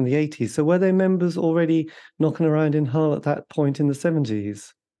bands from the 80s. So were they members already knocking around in Hull at that point in the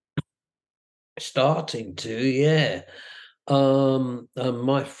 70s? starting to, yeah.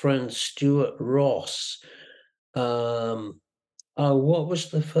 My friend Stuart Ross, um, oh, what was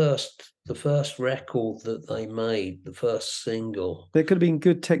the first record that they made, the first single? There could have been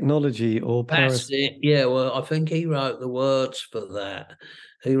Good Technology or That's Paris. it. Yeah, well, I think he wrote the words for that.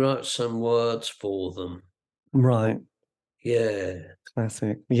 He wrote some words for them. Right. Yeah,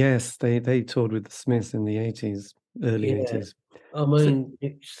 Classic. Yes, they toured with the Smiths in the 80s, early yeah. 80s. I So, mean,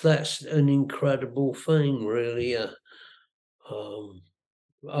 that's an incredible thing, really. Um,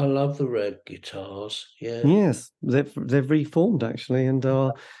 I love the Red Guitars. Yeah, yes, they've reformed actually and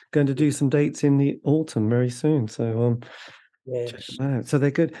are going to do some dates in the autumn very soon. So check yes, them out. So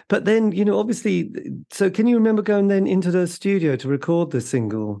they're good. But then, obviously, so can you remember going then into the studio to record the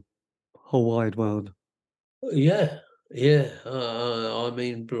single Whole Wide World? yeah, yeah. I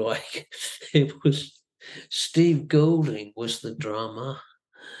mean, like it was Steve Goulding was the drummer,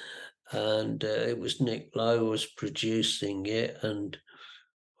 and it was Nick Lowe was producing it, and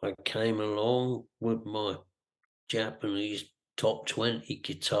I came along with my Japanese top 20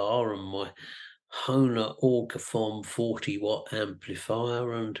 guitar and my Hohner Orgaphon 40-watt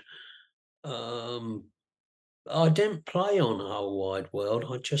amplifier, and um, I didn't play on the Whole Wide World.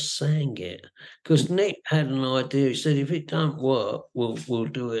 I just sang it because Nick had an idea. He said, "If it don't work, we'll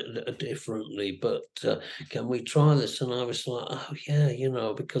do it differently. But can we try this?" And I was like, "Oh yeah,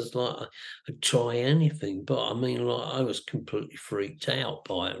 because like I'd try anything." But I mean, like I was completely freaked out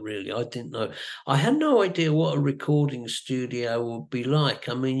by it. Really, I didn't know. I had no idea what a recording studio would be like.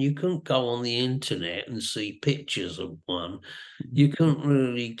 I mean, you couldn't go on the internet and see pictures of one. You couldn't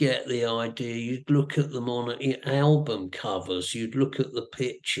really get the idea. You'd look at them on album covers, you'd look at the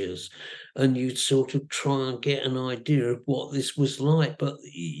pictures, and you'd sort of try and get an idea of what this was like. But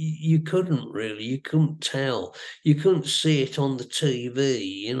you couldn't really, you couldn't tell. You couldn't see it on the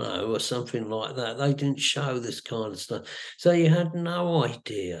TV, or something like that. They didn't show this kind of stuff. So you had no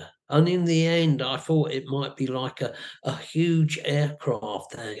idea. And in the end, I thought it might be like a huge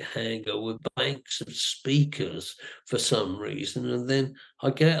aircraft hangar with banks of speakers for some reason. And then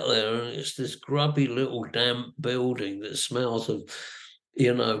I get there and it's this grubby little damp building that smells of,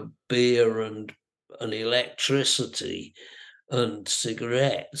 beer and electricity and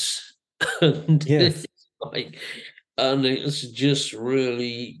cigarettes. And Yes. it's like, and it's just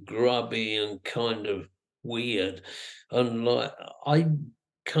really grubby and kind of weird. And like, I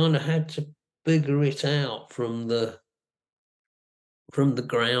kind of had to figure it out from the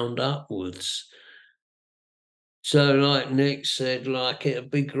ground upwards. So, like Nick said, like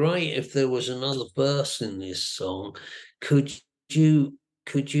it'd be great if there was another verse in this song. Could you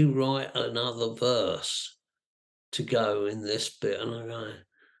could you write another verse to go in this bit? And I go,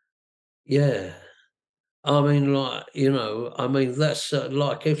 yeah. I mean, like, that's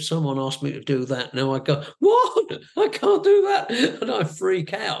like if someone asked me to do that now, I go, what? I can't do that. And I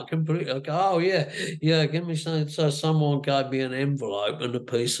freak out completely. I go, oh, yeah, yeah, give me something. So someone gave me an envelope and a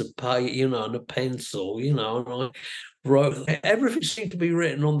piece of paper, and a pencil, and I wrote, everything seemed to be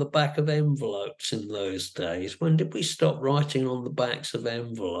written on the back of envelopes in those days. When did we stop writing on the backs of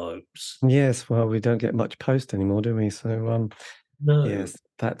envelopes? Yes, well, we don't get much post anymore, do we? So No. yes,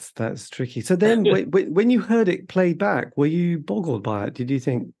 that's tricky. So then when you heard it played back, were you boggled by it? Did you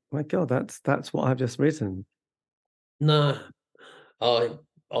think, my God, that's what I've just written? No, I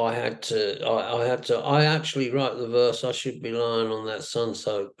I actually wrote the verse. I should be lying on that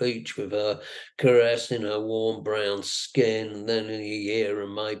sun-soaked beach with her, caressing her warm brown skin. And then in a year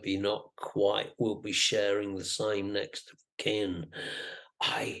and maybe not quite, we'll be sharing the same next of kin.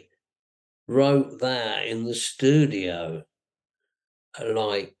 I wrote that in the studio.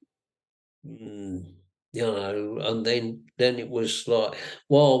 like, and then it was like,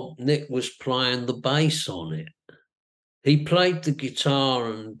 while Nick was playing the bass on it. He played the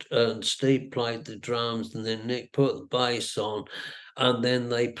guitar and Steve played the drums, and then Nick put the bass on, and then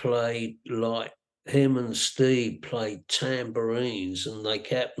they played, like, him and Steve played tambourines, and they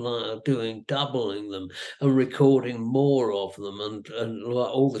kept like doubling them and recording more of them, and like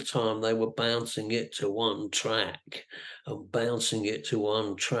all the time they were bouncing it to one track and bouncing it to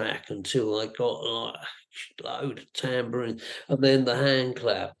one track until they got like a load of tambourine, and then the hand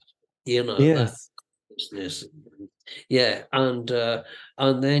clap, that Yes. business. Yeah, and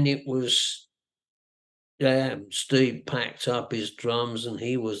then it was, Steve packed up his drums and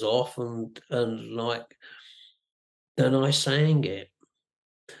he was off, and like, then I sang it.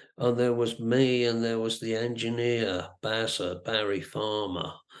 And there was me and there was the engineer, Barry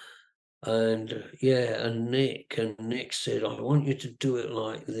Farmer. And yeah, and Nick said, I want you to do it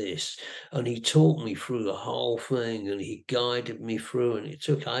like this. And he taught me through the whole thing and he guided me through, and it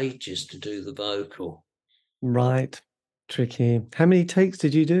took ages to do the vocal. Right. Tricky. How many takes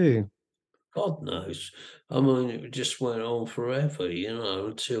did you do? God knows. I mean, it just went on forever,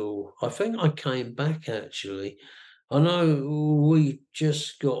 until I think I came back actually. I know we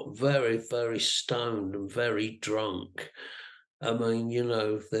just got very, very stoned and very drunk. I mean,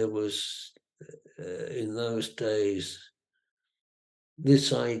 there was, in those days,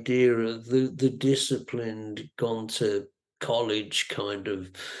 this idea of the disciplined, gone to college kind of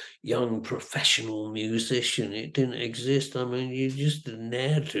young professional musician. It didn't exist. I mean, you just didn't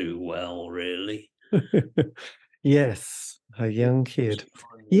ne'er do well, really. Yes, a young kid.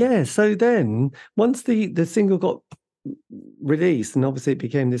 Yeah, so then once the single got released, and obviously it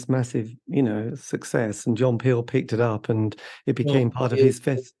became this massive, success, and John Peel picked it up and it became part of his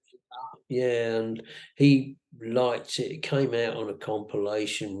fest. Yeah, and he liked it. It came out on a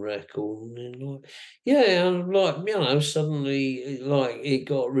compilation record, and then and suddenly, like, it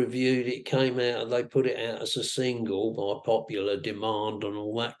got reviewed. It came out, and they put it out as a single by popular demand and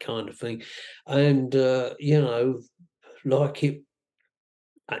all that kind of thing. And like it,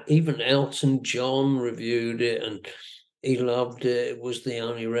 even Elton John reviewed it, and he loved it. It was the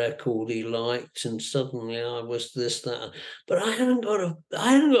only record he liked, and suddenly I was this, that. But I hadn't got a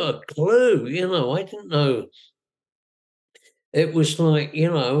clue. I didn't know. It was like,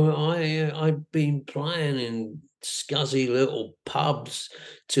 I'd been playing in scuzzy little pubs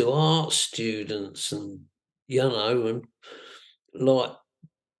to art students, and and like,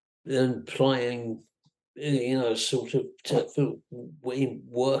 and playing, sort of in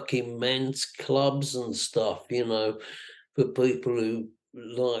working men's clubs and stuff, for people who,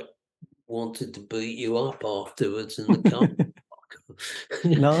 like, wanted to beat you up afterwards in the car.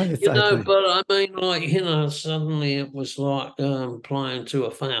 Nice, okay. But I mean, like, suddenly it was like playing to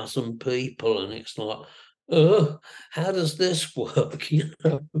 1,000 people, and it's like, how does this work?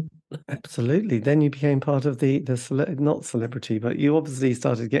 Absolutely. Then you became part of not celebrity, but you obviously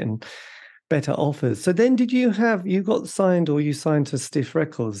started getting better offers. So then you got signed, or you signed to Stiff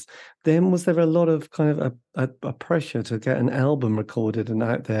Records. Then was there a lot of kind of a pressure to get an album recorded and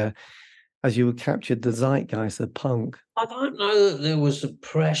out there as you captured the zeitgeist of punk? I don't know that there was a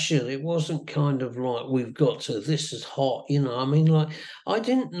pressure. It wasn't kind of like, we've got to, this is hot, I mean, like, I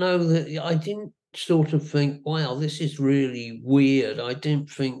didn't know that, I didn't sort of think, wow, this is really weird. I didn't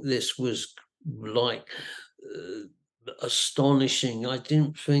think this was like astonishing. I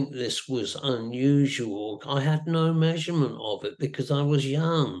didn't think this was unusual. I had no measurement of it because I was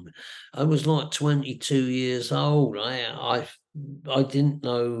young. I was like 22 years old. I didn't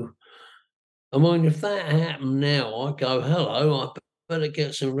know. I mean, if that happened now, I go, hello, I better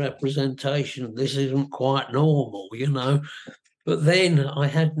get some representation. This isn't quite normal, But then I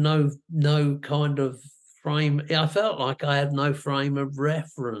had no kind of frame. I felt like I had no frame of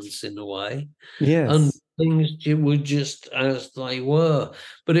reference in a way, and Yes. things were just as they were.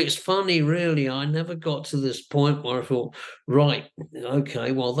 But it's funny, really. I never got to this point where I thought, right,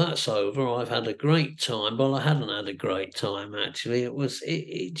 okay, well, that's over. I've had a great time. Well, I hadn't had a great time, actually.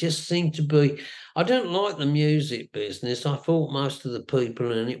 It just seemed to be. I don't like the music business. I thought most of the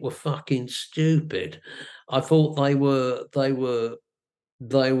people in it were fucking stupid. I thought they were they were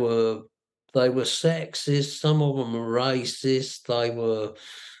sexist. Some of them were racist.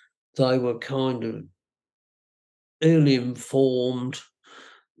 They were kind of ill-informed.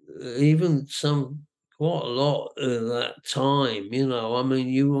 Even quite a lot of that time. I mean,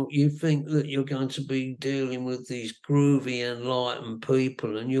 you think that you're going to be dealing with these groovy, enlightened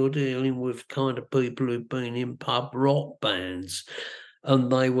people, and you're dealing with kind of people who've been in pub rock bands,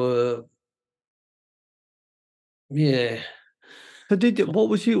 and they were, yeah.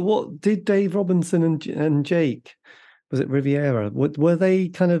 So what did Dave Robinson and Jake, was it Riviera? Were they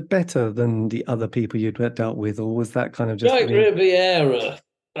kind of better than the other people you'd dealt with, or was that kind of just Jake me? Riviera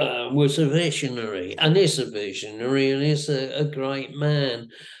was a visionary, and is a visionary, and is a great man.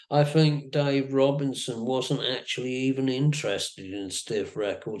 I think Dave Robinson wasn't actually even interested in Stiff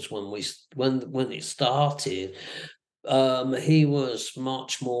Records when it started. He was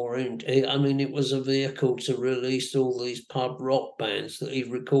much more I mean, it was a vehicle to release all these pub rock bands that he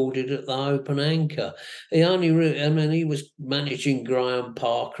recorded at the Open Anchor. I mean, he was managing Graham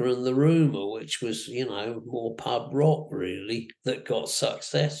Parker and the Rumour, which was, more pub rock really that got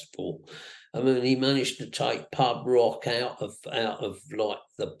successful. I mean, he managed to take pub rock out of like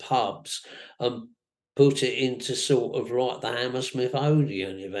the pubs and put it into sort of like the Hammersmith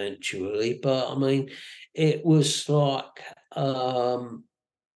Odeon eventually. But I mean, it was like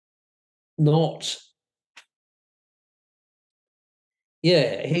not.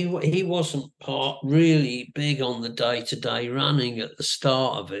 Yeah, he wasn't really big on the day-to-day running at the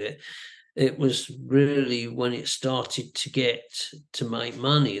start of it. It was really when it started to get to make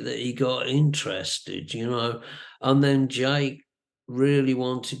money that he got interested, And then Jake really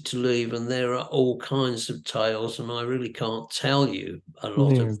wanted to leave, and there are all kinds of tales, and I really can't tell you a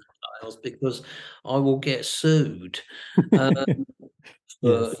lot Yeah. of tales because I will get sued. Um,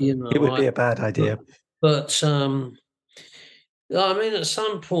 Yes, but it would be a bad but, idea. but I mean, at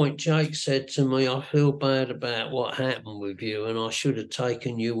some point, Jake said to me, "I feel bad about what happened with you, and I should have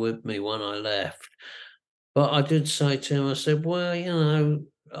taken you with me when I left." But I did say to him, I said, "Well,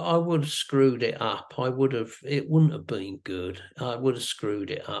 I would have screwed it up. It wouldn't have been good. I would have screwed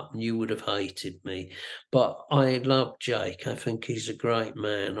it up, and you would have hated me. But I love Jake. I think he's a great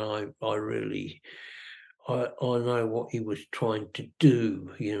man. I really, I know what he was trying to do.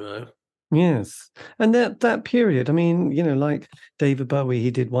 Yes, and that period, I mean, like David Bowie,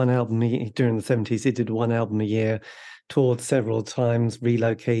 he did one album during the 70s. He did one album a year, toured several times,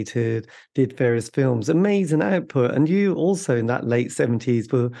 relocated, did various films. Amazing output. And you also in that late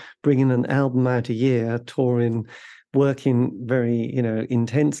 70s were bringing an album out a year, touring, working very,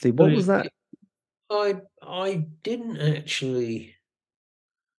 intensely. What was that? I didn't actually.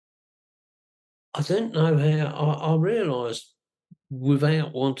 I don't know how. I realised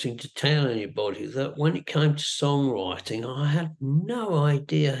without wanting to tell anybody that when it came to songwriting, I had no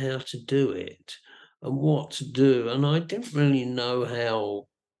idea how to do it and what to do. And I didn't really know how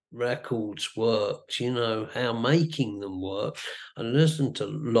records worked, how making them worked. I listened to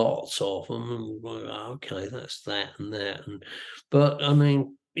lots of them and like, "Oh, okay, that's that and that." But I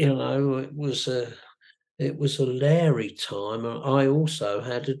mean, it was a leery time. And I also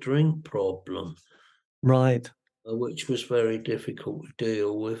had a drink problem, Right. which was very difficult to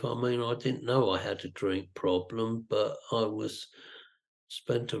deal with. I mean, I didn't know I had a drink problem, but I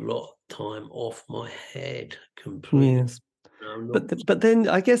spent a lot of time off my head completely. Yes. Not But then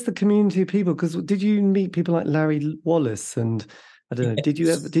I guess the community of people, because did you meet people like Larry Wallace and I don't know,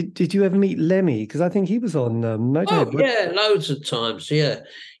 yes. did you ever meet Lemmy? Because I think he was on Oh Motorhead. yeah, loads of times. Yeah,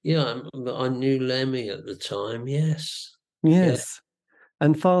 yeah. I knew Lemmy at the time. Yes. Yeah. Yes.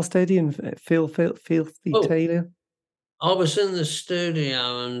 And Fast Eddie and Filthy Oh, Taylor. I was in the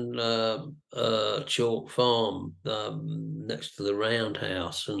studio and Chalk Farm next to the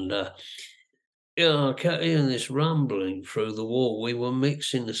Roundhouse, and yeah, I kept hearing this rumbling through the wall. We were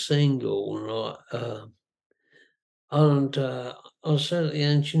mixing the single, and I said to the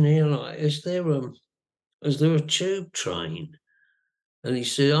engineer, like, is there a tube train? And he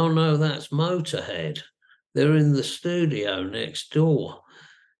said, "Oh no, that's Motorhead. They're in the studio next door."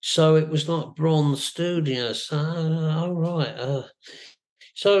 So it was like Bronze Studio. So, all right.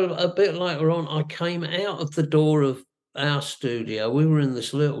 So a bit later on, I came out of the door of our studio. We were in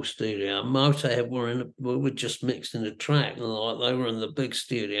this little studio. Motorhead we were just mixing the track, and like they were in the big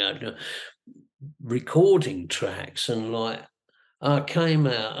studio, recording tracks. And like I came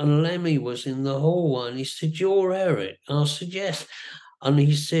out, and Lemmy was in the hallway, and he said, "You're Eric." I said, "Yes." And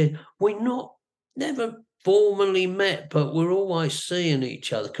he said, "We not never formally met, but we're always seeing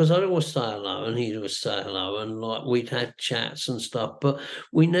each other." Because I'd always say hello, and he'd always say hello, and like we'd had chats and stuff, but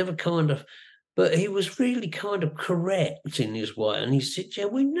we never kind of. But he was really kind of correct in his way, and he said, "Yeah,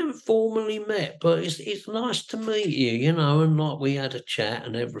 we never formally met, but it's nice to meet you, and like we had a chat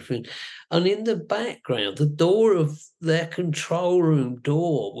and everything." And in the background, the door of their control room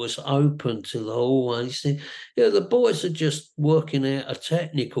door was open to the hallway. And he said, "Yeah, the boys are just working out a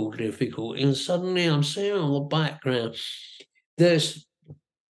technical difficulty." And suddenly I'm seeing on the background, there's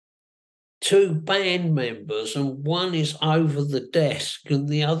two band members, and one is over the desk and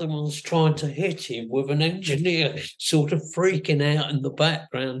the other one's trying to hit him, with an engineer sort of freaking out in the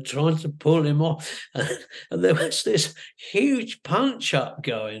background trying to pull him off. And there was this huge punch up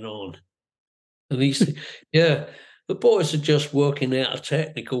going on, and he said, yeah, the boys are just working out a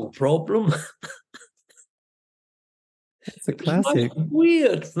technical problem. It's a It was the classic. most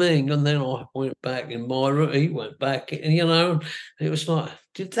weird thing. And then I went back in my room, he went back, and it was like,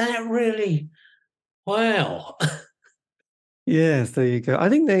 did that really? Wow. Yes, there you go. I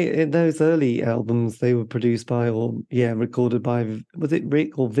think they in those early albums they were produced by or recorded by was it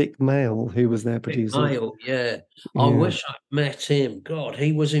Rick or Vic Mail who was their producer? Hale, yeah. I Yeah. wish I'd met him. God,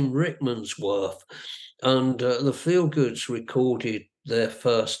 he was in Rickmansworth, and the Feel Goods recorded their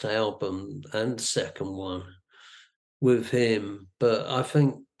first album and second one with him. But I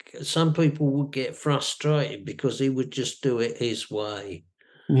think some people would get frustrated because he would just do it his way.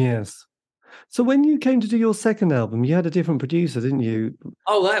 Yes. So when you came to do your second album, you had a different producer, didn't you?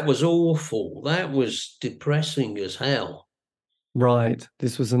 Oh, that was awful. That was depressing as hell. Right.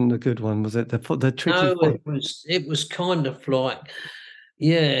 This wasn't a good one, was it? The tricky No, foot. it was kind of like,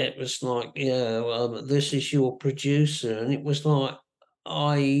 yeah, it was like, yeah, well, this is your producer. And it was like,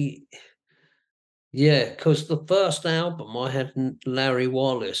 I, yeah, because the first album I had Larry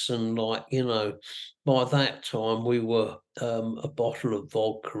Wallace, and like, by that time we were a bottle of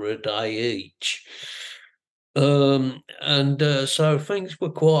vodka a day each. And so things were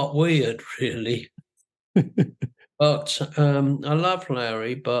quite weird, really. But I love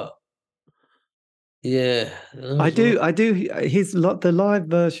Larry, but yeah, I do. The live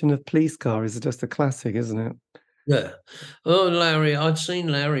version of Police Car is just a classic, isn't it? yeah. Oh, Larry, I'd seen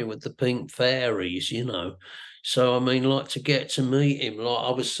Larry with the Pink Fairies, So, I mean, like, to get to meet him, like,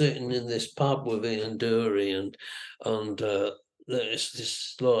 I was sitting in this pub with Ian Dury, and there's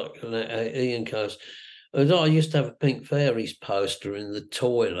this, like, Ian goes, "And I used to have a Pink Fairies poster in the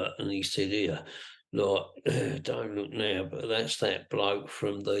toilet," and he said, "Here, like, don't look now, but that's that bloke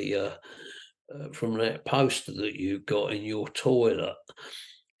from from that poster that you got in your toilet."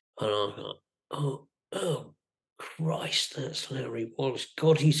 And I thought, oh, Christ, that's Larry Wallace.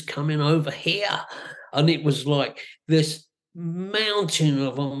 God, he's coming over here. And it was like this mountain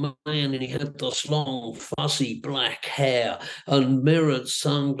of a man, and he had this long, fuzzy black hair and mirrored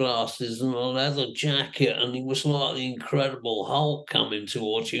sunglasses and a leather jacket. And he was like the Incredible Hulk coming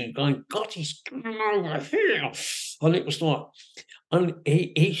towards you and going, God, he's coming over here. And it was like, and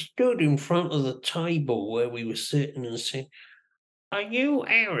he stood in front of the table where we were sitting and said, "Are you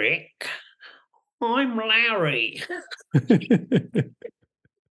Eric? I'm Larry."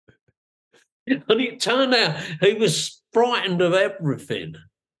 And it turned out he was frightened of everything.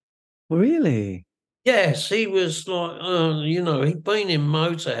 Really? Yes, he was like, he'd been in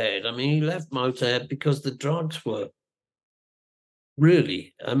Motorhead. I mean, he left Motorhead because the drugs were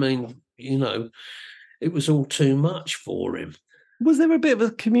really, I mean, it was all too much for him. Was there a bit of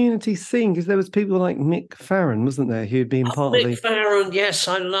a community scene? Because there was people like Mick Farron, wasn't there, who'd been part of Mick the... Farron, yes,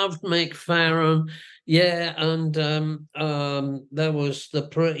 I loved Mick Farron. Yeah, and there was the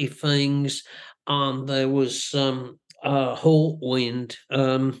Pretty Things, and there was Hawkwind.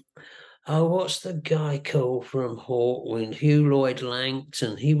 What's the guy called from Hawkwind? Hugh Lloyd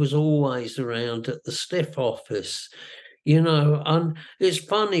Langton. He was always around at the Stiff office, and it's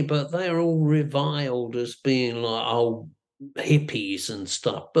funny, but they're all reviled as being like old hippies and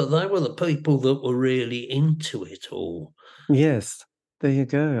stuff, but they were the people that were really into it all. Yes, there you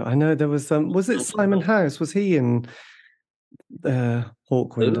go. I know there was it Simon House? Was he in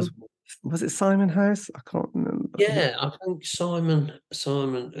Hawkwind as well? Was it Simon House? I can't remember. Yeah, I think Simon,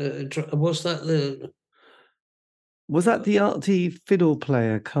 was that the... Was that the arty fiddle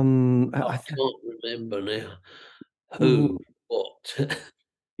player come... I can't remember now Ooh, who, what.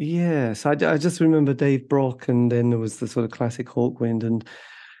 yes, I just remember Dave Brock, and then there was the sort of classic Hawkwind, and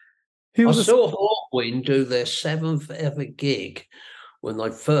who I was saw Hawkwind do their 7th ever gig when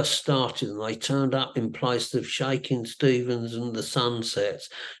they first started, and they turned up in place of Shakin' Stevens and the Sunsets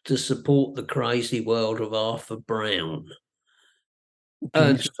to support the Crazy World of Arthur Brown.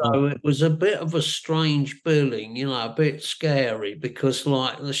 And beautiful. so it was a bit of a strange billing, a bit scary, because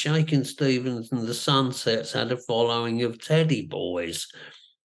like the Shakin' Stevens and the Sunsets had a following of Teddy Boys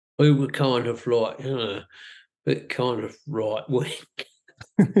who were kind of like, a bit kind of right wing.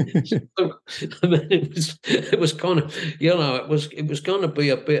 So, I mean, it was kind of, it was going to be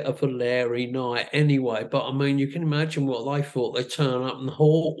a bit of a Larry night anyway. But I mean, you can imagine what they thought. They turn up in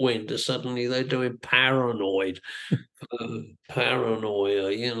Hawkwind and suddenly they're doing Paranoid,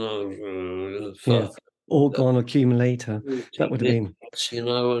 Paranoia, Yes, Orgone Accumulator. That would have been lights,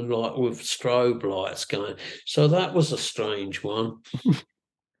 and like with strobe lights going. So that was a strange one.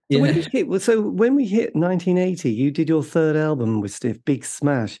 So when Yeah. you when we hit 1980, you did your third album with Stiff, Big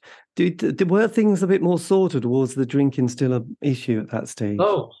Smash. Were things a bit more sorted, or was the drinking still an issue at that stage?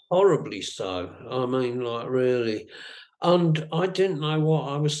 Oh, horribly so. I mean, like really. And I didn't know what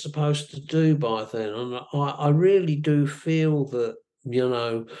I was supposed to do by then. And I really do feel that,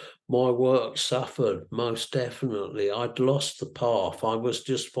 my work suffered most definitely. I'd lost the path. I was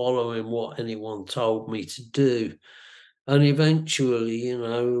just following what anyone told me to do. And eventually,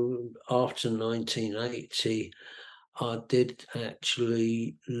 after 1980, I did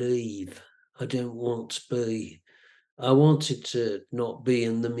actually leave. I didn't want to be. I wanted to not be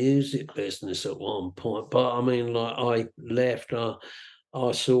in the music business at one point, but I mean, like I left. I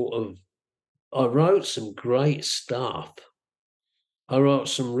wrote some great stuff. I wrote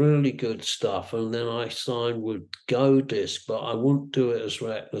some really good stuff, and then I signed with Go Disc, but I wouldn't do it as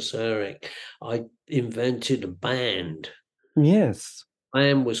Wreckless Eric. I invented a band. Yes.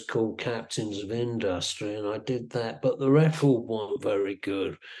 Band was called Captains of Industry, and I did that, but the record wasn't very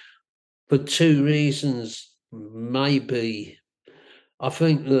good for two reasons. Maybe I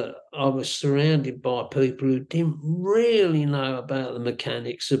think that I was surrounded by people who didn't really know about the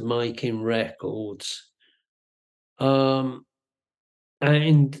mechanics of making records. Um,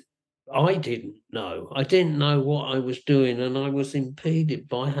 and I didn't know. I didn't know what I was doing, and I was impeded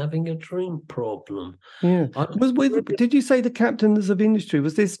by having a drink problem. Yeah. I Did you say the Captains of Industry?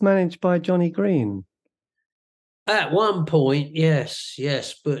 Was this managed by Johnny Green? At one point, yes,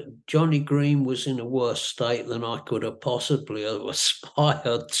 but Johnny Green was in a worse state than I could have possibly have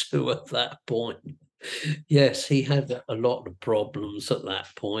aspired to at that point. Yes, he had a lot of problems at that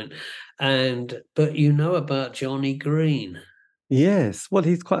point. But you know about Johnny Green. Yes. Well,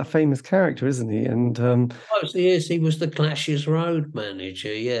 he's quite a famous character, isn't he? Oh, yes, he was the Clash's road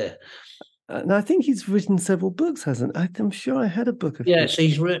manager, yeah. And I think he's written several books, hasn't? I'm sure I had a book of his. Yes,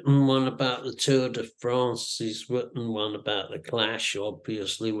 he's written one about the Tour de France. He's written one about the Clash,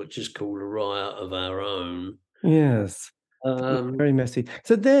 obviously, which is called A Riot of Our Own. Yes. Um, Very messy.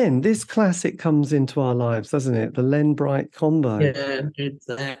 So then this classic comes into our lives, doesn't it? The Len Bright combo. Yeah, did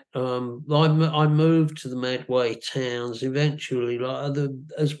that. I moved to the Medway towns eventually.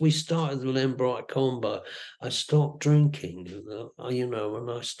 As we started the Lembright combo, I stopped drinking.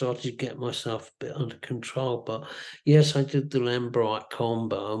 And I started to get myself a bit under control. But yes, I did the Lembright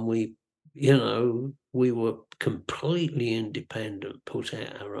combo, and we were completely independent. Put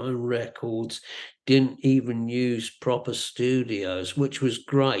out our own records. Didn't even use proper studios, which was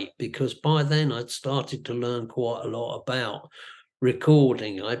great because by then I'd started to learn quite a lot about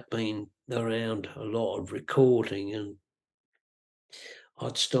recording. I'd been around a lot of recording, and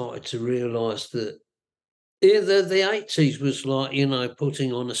I'd started to realise that the 80s was like,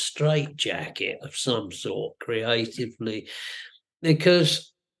 putting on a straitjacket of some sort creatively,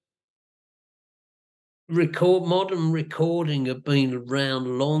 because modern recording had been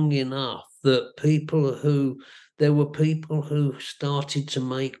around long enough that there were people who started to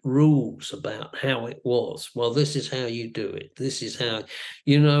make rules about how it was. Well, this is how you do it. This is how,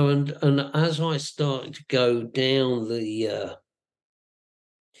 and as I started to go down the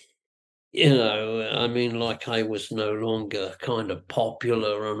I mean, like I was no longer kind of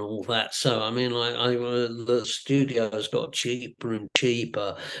popular and all that. So, I mean, the studios got cheaper and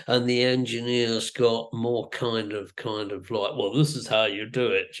cheaper, and the engineers got more kind of like, well, this is how you do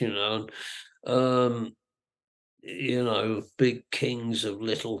it, um, big kings of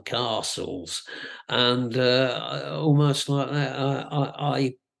little castles, and almost like that.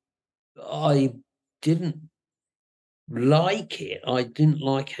 I didn't like it. I didn't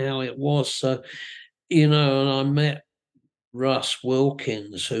like how it was. So, and I met Russ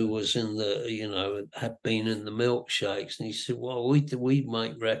Wilkins, who was had been in the milkshakes, and he said, "Well, we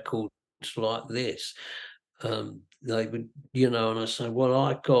make records like this." They would, and I said, "Well,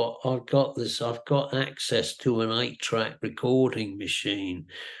 I've got this. I've got access to an 8-track recording machine,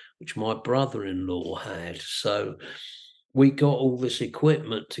 which my brother-in-law had." So we got all this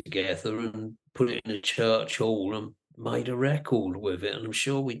equipment together and put it in a church hall and made a record with it. And I'm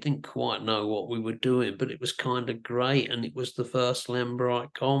sure we didn't quite know what we were doing, but it was kind of great. And it was the first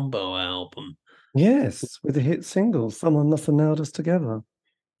Lembright combo album. Yes, with the hit single, Someone Must Have Nailed Us Together.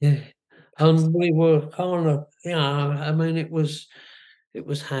 Yeah. And we were kind of, I mean, it was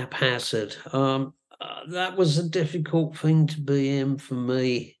haphazard. That was a difficult thing to be in for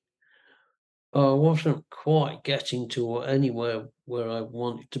me. I wasn't quite getting to anywhere where I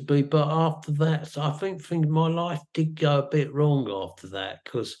wanted to be, but after that, I think my life did go a bit wrong after that,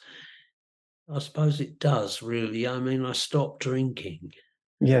 because I suppose it does, really. I mean, I stopped drinking,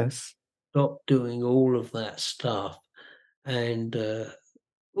 Yes. stopped doing all of that stuff, and,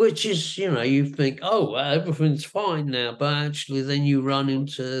 which is, you think, "Oh, well, everything's fine now," but actually then you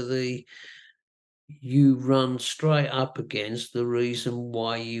run straight up against the reason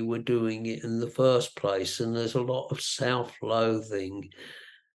why you were doing it in the first place, and there's a lot of self-loathing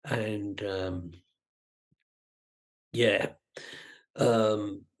and, yeah,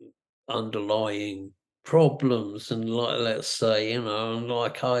 um, underlying problems, and, like, let's say, and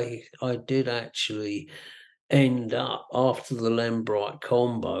like I did actually end up after the Lembright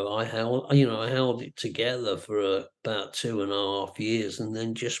combo. I held it together for about 2.5 years, and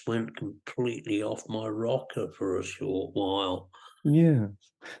then just went completely off my rocker for a short while. Yeah.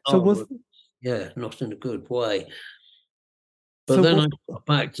 So Oh, was yeah, not in a good way. But so then was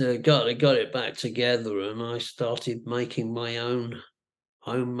I got it back together, and I started making my own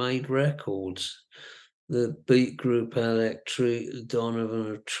homemade records. The Beat Group Electric, the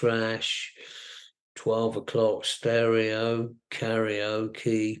Donovan of Trash, 12 O'Clock Stereo,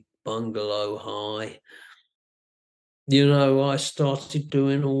 Karaoke, Bungalow High. I started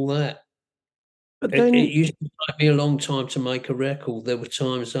doing all that. but It then used to take me a long time to make a record. There were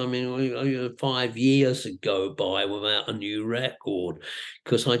times, I mean, 5 years would go by without a new record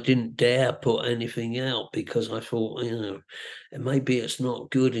because I didn't dare put anything out because I thought, maybe it's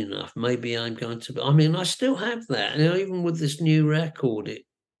not good enough. Maybe I'm going to. I mean, I still have that. Even with this new record,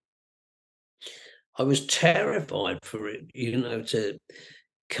 I was terrified for it, to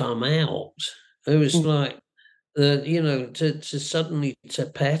come out. It was mm, like, to suddenly to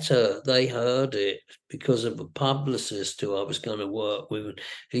Petter, they heard it because of a publicist who I was going to work with. And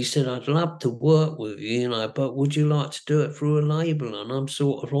he said, "I'd love to work with you, but would you like to do it through a label?" And I'm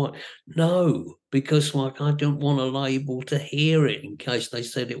sort of like, "No," because like I don't want a label to hear it in case they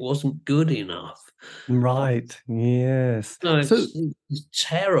said it wasn't good enough. right, yes. No, So it's the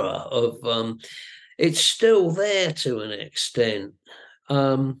terror of it's still there to an extent.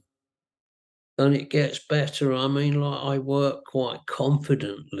 Um, and it gets better. I mean, like, I work quite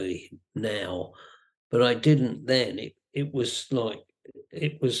confidently now, but I didn't then. It was like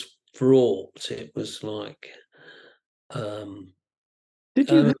it was fraught. It was like, um, did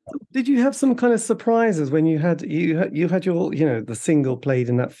you uh, have did you have some kind of surprises when you had your the single played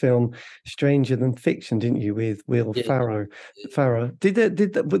in that film Stranger Than Fiction, didn't you, with Will yeah, Farrow?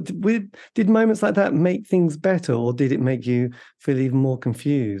 Did moments like that make things better, or did it make you feel even more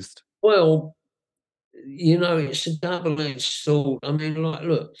confused? well, it's a double-edged sword. I mean, like,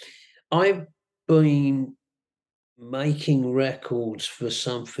 look, I've been making records for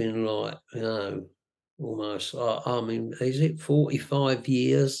something like, almost, I mean, is it 45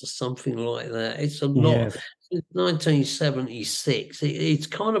 years or something like that? It's a lot. Yes. Since 1976. It's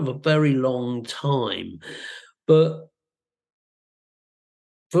kind of a very long time. But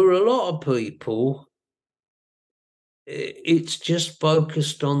for a lot of people, it's just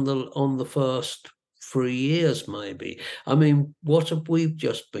focused on the first 3 years, maybe. I mean, what have we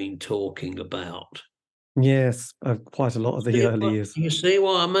just been talking about? Yes, quite a lot of the early years. You see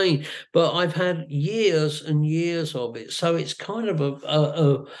what I mean? But I've had years and years of it, so it's kind of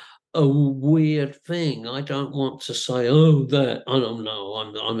a weird thing. I don't want to say, "Oh, that," I don't know,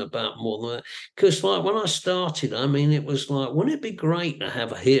 I'm about more than that. Because like, when I started, I mean, it was like, wouldn't it be great to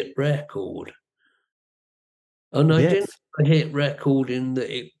have a hit record? And I didn't Yes. have a hit record in that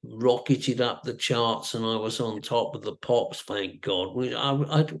it rocketed up the charts and I was on top of the pops, thank God.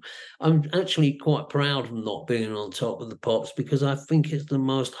 I'm actually quite proud of not being on top of the pops because I think it's the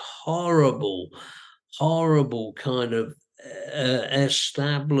most horrible, horrible kind of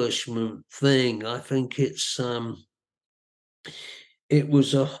establishment thing. I think it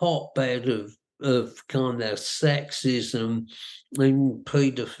was a hotbed of kind of sexism and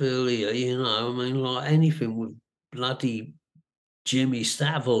paedophilia, I mean, like anything with bloody Jimmy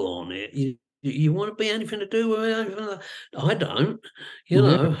Savile on it. You want to be anything to do with anything like that? I don't, you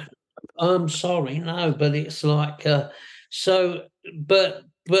No. know. I'm sorry, no, but it's like, so, but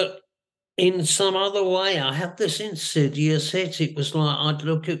in some other way, I had this insidious hit. It was like I'd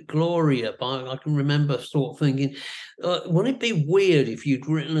look at Gloria, but I can remember sort of thinking, wouldn't it be weird if you'd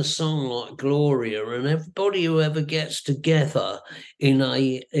written a song like Gloria and everybody who ever gets together in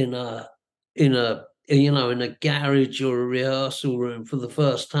a garage or a rehearsal room for the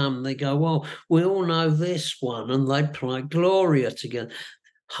first time, and they go, "Well, we all know this one," and they play Gloria together.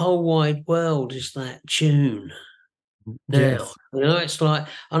 Whole wide world is that tune now. Yes. It's like,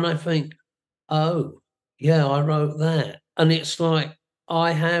 and I think, "Oh, yeah, I wrote that." And it's like,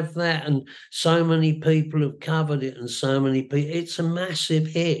 I have that, and so many people have covered it, and so many people, it's a massive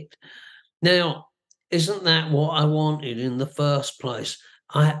hit. Now, isn't that what I wanted in the first place?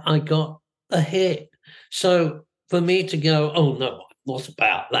 I got a hit. So for me to go, oh no, what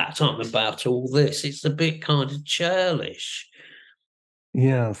about that? I'm about all this. It's a bit kind of churlish.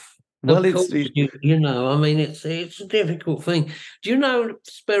 Yes. Well, Of course, you know, I mean, it's a difficult thing. Do you know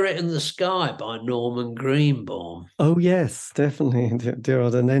 "Spirit in the Sky" by Norman Greenbaum? oh yes, definitely, dear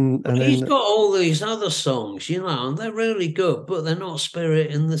Odd. And He's then got all these other songs, you know, and they're really good, but they're not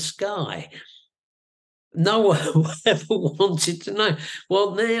 "Spirit in the Sky." No one ever wanted to know.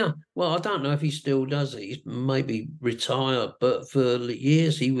 Well, now, I don't know if he still does it. He's maybe retired, but for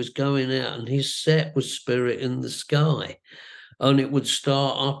years he was going out, and his set was "Spirit in the Sky," and it would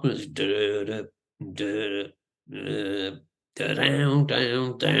start up and it's down,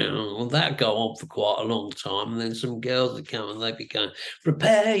 down, down. Well, that'd go on for quite a long time. And then some girls would come and they'd be going,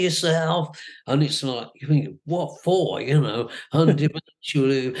 prepare yourself. And it's like, you think, what for, you know? And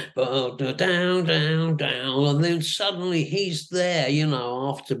eventually, down, down, down. And then suddenly he's there, you know,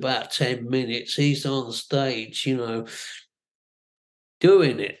 after about 10 minutes, he's on stage, you know,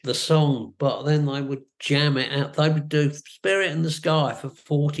 doing it, the song, but then they would jam it out. They would do Spirit in the Sky for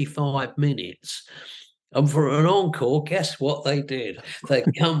 45 minutes. And for an encore, guess what they did? They'd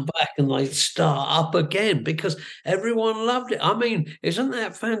come back and they'd start up again because everyone loved it. I mean, isn't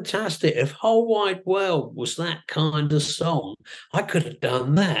that fantastic? If Whole Wide World was that kind of song, I could have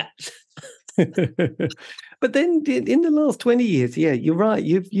done that. but then in the last 20 years, yeah, you're right.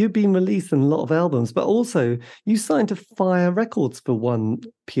 You've been releasing a lot of albums, but also you signed to Fire Records for one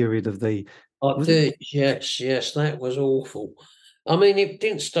period of the I was it did, yes, that was awful. I mean, it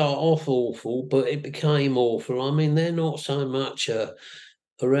didn't start off awful, but it became awful. I mean, they're not so much a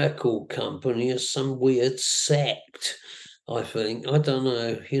record company as some weird sect, I think. I don't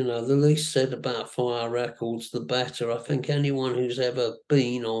know, you know, the least said about Fire Records, the better. I think anyone who's ever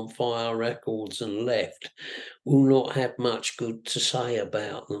been on Fire Records and left will not have much good to say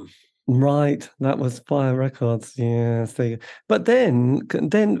about them. right? That was Fire Records. Yes, there you go. But then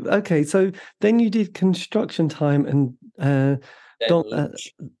okay, so then you did Construction Time and Don,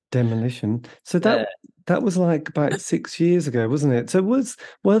 Demolition. Demolition. So Yeah. that was like about 6 years ago, wasn't it? So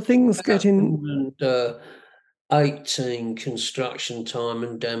were things getting 2018 Construction Time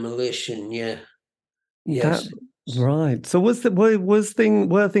and Demolition, yeah. that Yes. right? So were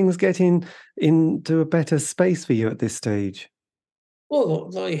things getting into a better space for you at this stage? Well,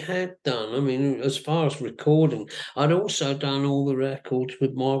 they had done. I mean, as far as recording, I'd also done all the records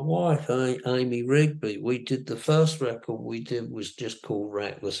with my wife, Amy Rigby. We did the first record we did was just called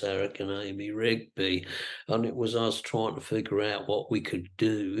Wreckless Eric and Amy Rigby, and it was us trying to figure out what we could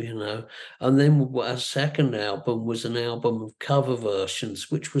do, you know. And then our second album was an album of cover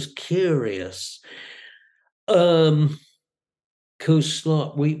versions, which was curious. Because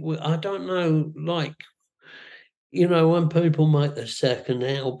like we I don't know, like, you know, when people make their second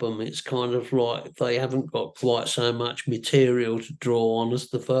album, it's kind of like they haven't got quite so much material to draw on as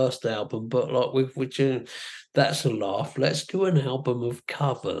the first album. But like with which that's a laugh. Let's do an album of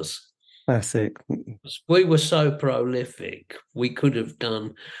covers. Classic. We were so prolific, we could have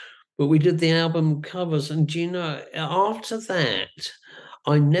done, but we did the album covers. And do you know, after that,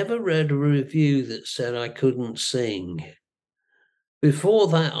 I never read a review that said I couldn't sing. Before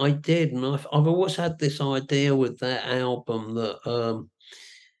that, I did, and I've always had this idea with that album that,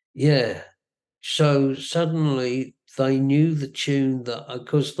 yeah. So suddenly they knew the tune that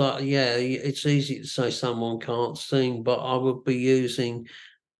because that, yeah, it's easy to say someone can't sing, but I would be using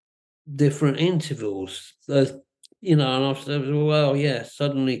different intervals. You know, and I said, well, yeah.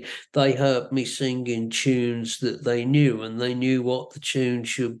 Suddenly they heard me singing tunes that they knew, and they knew what the tune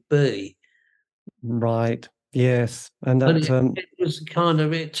should be. Right. Yes. And And that it was kind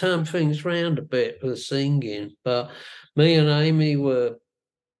of, it turned things round a bit for the singing. But me and Amy were,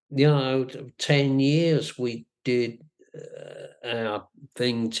 you know, 10 years we did our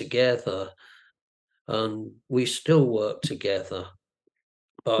thing together, and we still work together.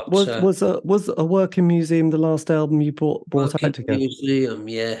 But was a working museum the last album you brought Working out together? Museum,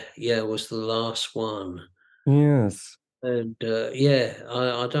 yeah, was the last one. Yes. And yeah,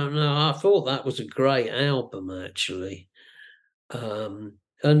 I don't know. I thought that was a great album, actually.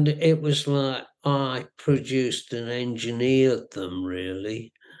 And it was like I produced and engineered them,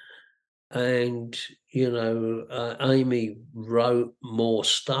 really. And, you know, Amy wrote more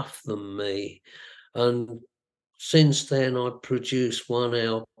stuff than me. And since then, I've produced one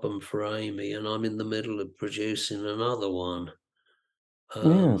album for Amy, and I'm in the middle of producing another one.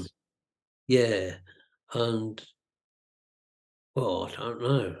 Um, Yes. yeah. And, well, I don't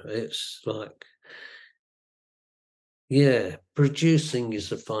know. It's like, Yeah, producing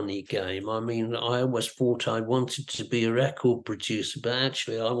is a funny game. I mean, I always thought I wanted to be a record producer, but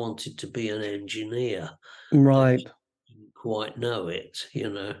actually I wanted to be an engineer. I Right. just didn't quite know it, you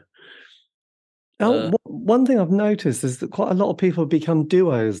know. Oh, one thing I've noticed is that quite a lot of people have become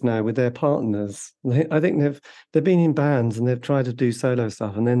duos now with their partners. I think they've been in bands and they've tried to do solo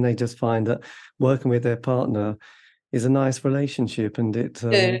stuff, and then they just find that working with their partner is a nice relationship, and it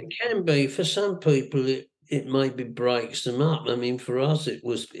Yeah, it can be. For some people, it maybe breaks them up. I mean, for us, it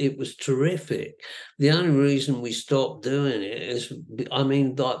was terrific. The only reason we stopped doing it is, I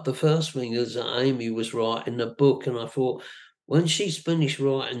mean, like the first thing is that Amy was writing the book, and I thought, when she's finished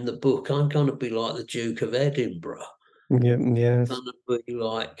writing the book, I'm going to be like the Duke of Edinburgh. yeah, yes. Gonna be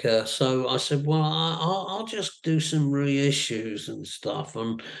like, so I said, well, I'll just do some reissues and stuff,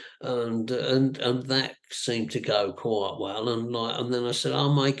 and that seemed to go quite well, and then I said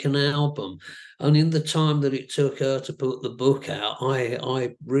I'll make an album, and in the time that it took her to put the book out,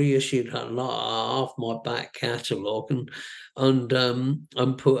 I reissued her half my back catalogue and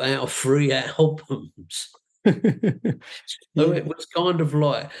put out 3 albums. So Yeah. it was kind of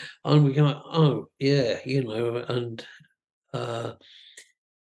like, and we go, oh yeah, and. Uh,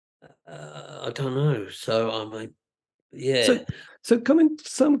 I don't know. So I mean, So, yeah, coming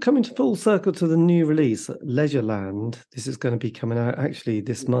to full circle to the new release, Leisureland. This is going to be coming out actually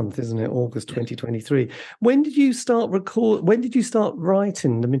this month, isn't it? August yeah. 2023. When did you start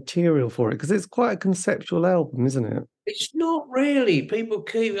writing the material for it? Because it's quite a conceptual album, isn't it? It's not really. People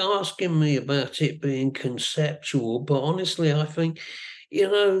keep asking me about it being conceptual, but honestly, I think,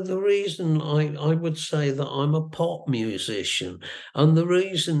 the reason I would say that I'm a pop musician, and the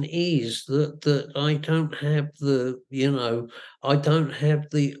reason is that I don't have I don't have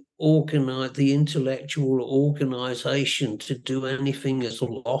the intellectual organization to do anything as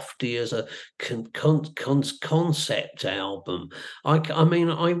lofty as a concept album. I mean,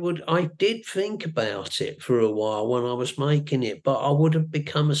 I did think about it for a while when I was making it, but I would have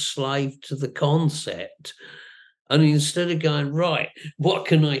become a slave to the concept. And instead of going, right, what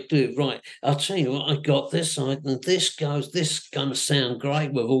can I do? Right, I'll tell you what, I got this, and this is going to sound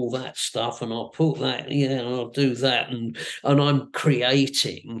great with all that stuff, and I'll put that, and I'll do that, and I'm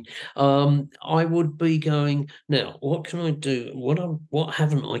creating. I would be going, now, what can I do? What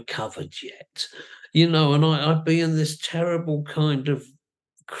haven't I covered yet? And I'd be in this terrible kind of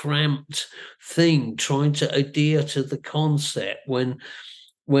cramped thing trying to adhere to the concept when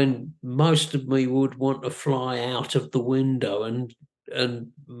most of me would want to fly out of the window and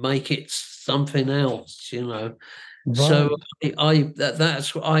make it something else. So Right. I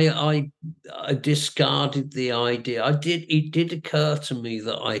discarded the idea. It did occur to me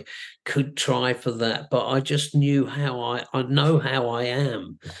that I could try for that, but I just knew I know how I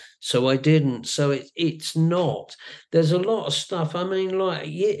am. So I didn't. So it's not. There's a lot of stuff. I mean, like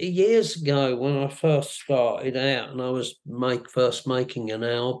years ago when I first started out and I was first making an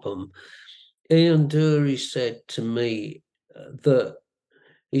album, Ian Dury said to me that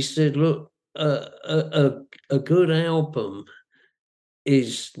he said, "Look, a good album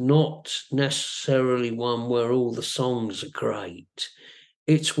is not necessarily one where all the songs are great.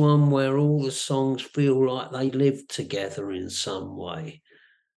 It's one where all the songs feel like they live together in some way.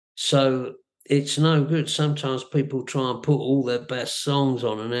 So it's no good. Sometimes people try and put all their best songs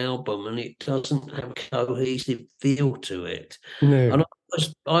on an album and it doesn't have a cohesive feel to it. And No.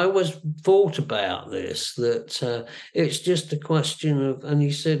 I always thought about this, that it's just a question of, and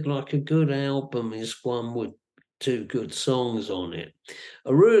he said, like a good album is one with 2 good songs on it.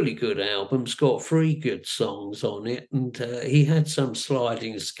 A really good album's got 3 good songs on it, and he had some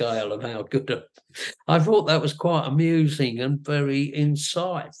sliding scale of how good I thought that was quite amusing and very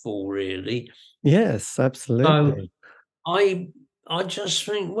insightful, really. Yes, So absolutely. I I just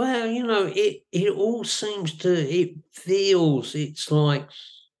think, well, it all seems to it feels it's like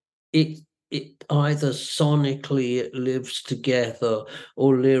it either sonically it lives together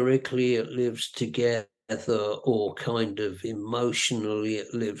or lyrically it lives together or kind of emotionally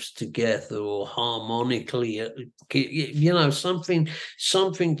it lives together or harmonically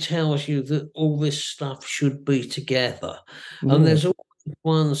something tells you that all this stuff should be together. And Yeah. there's always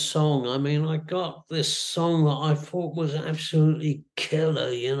one song. I mean, I got this song that I thought was absolutely killer,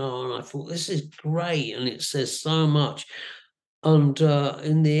 and I thought this is great and it says so much, and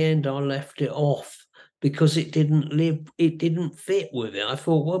in the end, I left it off because it didn't fit with it. I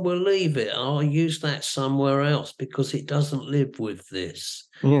thought, well, we'll leave it. I'll use that somewhere else because it doesn't live with this.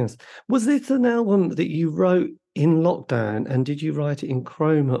 Yes. Was this an album that you wrote in lockdown, and did you write it in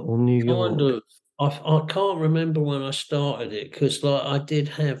Chroma or New Kind York? of. I can't remember when I started it because, like, I did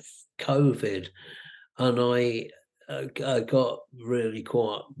have COVID, and got really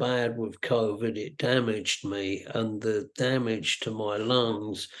quite bad with COVID. It damaged me, and the damage to my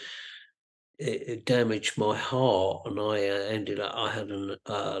lungs, it damaged my heart, and I ended up. I had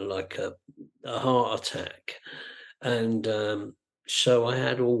a heart attack, and so I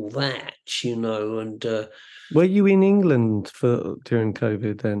had all that, and Were you in England for during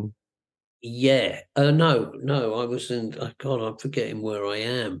COVID then? yeah, no, I was in. Oh God, I'm forgetting where I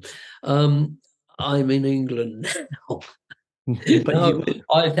am. I'm in England now. But you No, were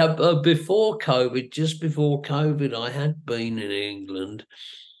I have before COVID. Just before COVID, I had been in England,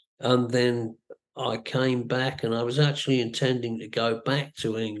 and then I came back, and I was actually intending to go back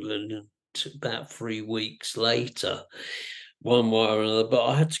to England about 3 weeks later, one way or another. But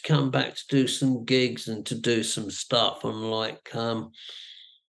I had to come back to do some gigs and to do some stuff, and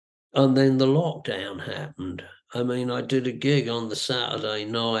then the lockdown happened. I mean, I did a gig on the Saturday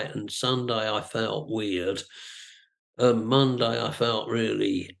night, and Sunday I felt weird. Monday I felt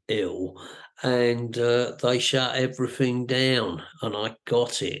really ill, and they shut everything down, and I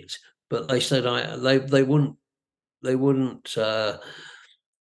got it. But they said they wouldn't.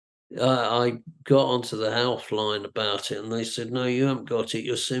 I got onto the helpline about it, and they said, "No, you haven't got it.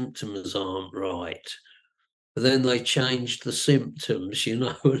 Your symptoms aren't right." But then they changed the symptoms, and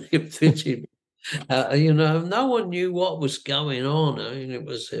it fitted. No one knew what was going on. I mean, it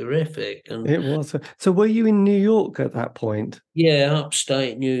was horrific. And it was. So were you in New York at that point? yeah,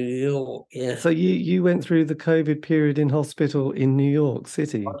 upstate New York. Yeah, So you went through the COVID period in hospital in New York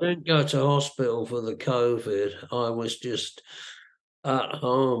City. I didn't go to hospital for the COVID. I was just at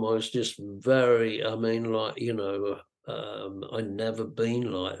home. I was just very. I mean, I'd never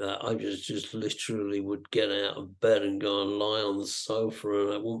been like that. I just literally would get out of bed and go and lie on the sofa,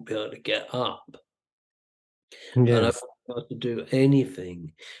 and I wouldn't be able to get up. And I Yes. wasn't able to do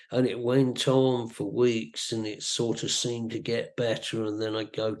anything. And it went on for weeks, and it sort of seemed to get better, and then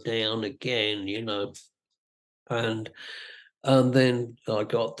I'd go down again. And then I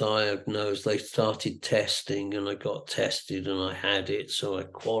got diagnosed. They started testing, and I got tested, and I had it. So I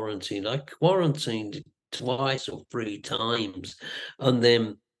quarantined. I quarantined twice or three times, and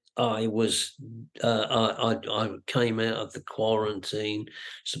then I was I came out of the quarantine.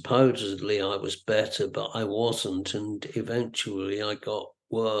 Supposedly I was better, but I wasn't, and eventually I got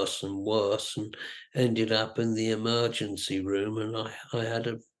worse and worse, and ended up in the emergency room, and I had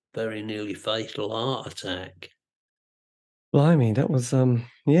a very nearly fatal heart attack. Blimey, that was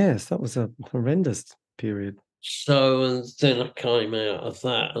yes, that was a horrendous period. So, and then I came out of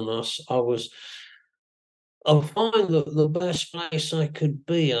that, and I find that the best place I could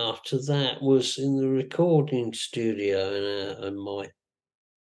be after that was in the recording studio, in my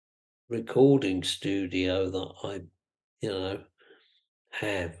recording studio that I,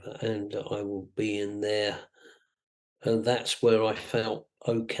 have, and I will be in there, and that's where I felt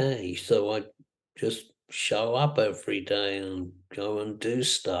okay. So I just show up every day and go and do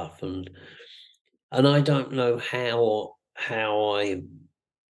stuff, and I don't know how I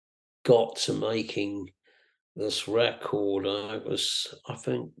got to making this record. I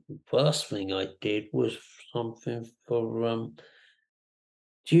think the first thing I did was something for,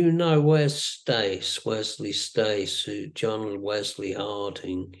 do you know Wesley Stace, John Wesley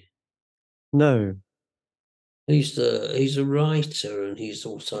Harding? No. He's a writer, and he's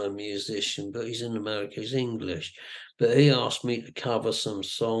also a musician, but he's in America, he's English. But he asked me to cover some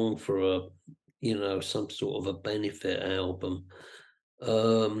song for some sort of a benefit album.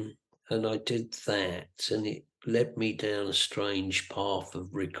 And I did that, and it led me down a strange path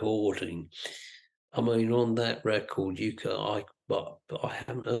of recording. I mean, on that record, but I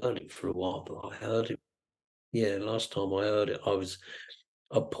haven't heard it for a while, but I heard it. Yeah, last time I heard it, I was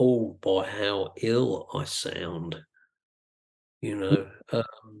appalled by how ill I sound, you know.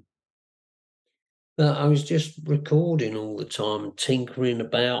 But I was just recording all the time, tinkering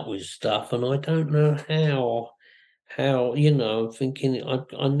about with stuff, and I don't know how I'm thinking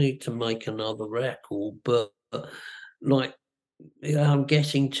I need to make another record, but like, I'm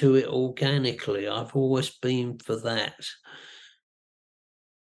getting to it organically. I've always been for that.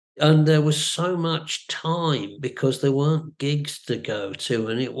 And there was so much time because there weren't gigs to go to,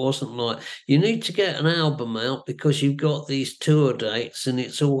 and it wasn't like you need to get an album out because you've got these tour dates, and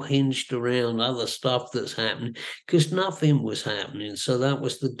it's all hinged around other stuff that's happening, because nothing was happening. So that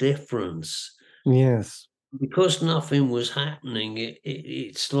was the difference. Yes. Because nothing was happening,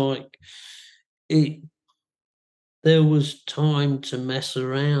 it's like it there was time to mess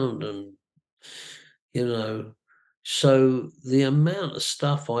around, and you know so the amount of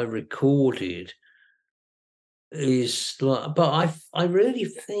stuff I recorded is like, but I really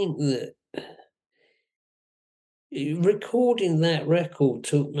think that recording that record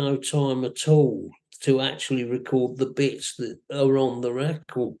took no time at all to actually record the bits that are on the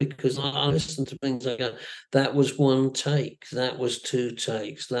record, because I listen to things, I go, that was one take, that was two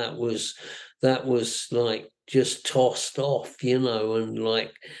takes, that was like just tossed off, and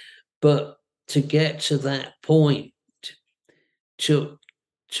like, but to get to that point took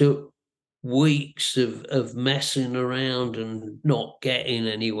weeks of messing around and not getting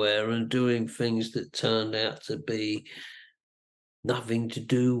anywhere and doing things that turned out to be nothing to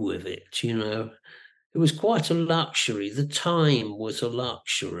do with it. It was quite a luxury. The time was a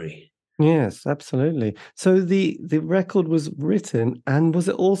luxury. Yes, absolutely. So the record was written, and was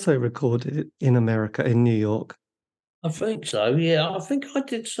it also recorded in America, in New York? I think so, yeah. I think I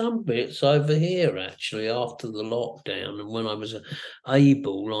did some bits over here actually after the lockdown, and when I was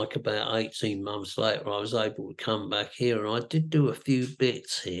able, like about 18 months later, I was able to come back here, and I did do a few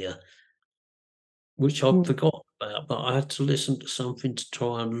bits here, which I Mm. forgot about, but I had to listen to something to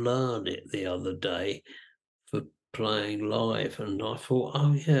try and learn it the other day for playing live, and I thought,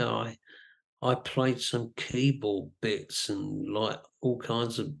 oh yeah, I played some keyboard bits and like all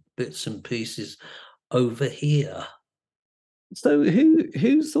kinds of bits and pieces over here. So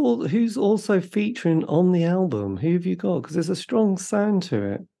who's also featuring on the album? Who have you got? Because there's a strong sound to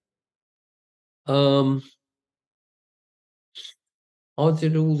it. Um, I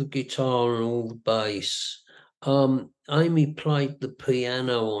did all the guitar and all the bass. Amy played the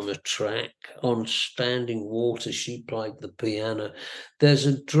piano on a track on Standing Water. She played the piano. There's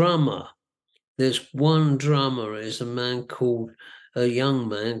a drummer. There's one drummer. Is a young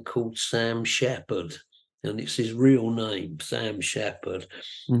man called Sam Shepherd, and it's his real name, Sam Shepherd.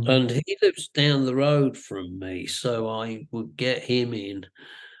 Mm. And he lives down the road from me, so I would get him in.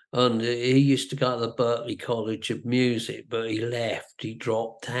 And he used to go to the Berklee College of Music, but he left. He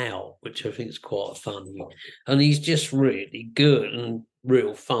dropped out, which I think is quite funny. And he's just really good and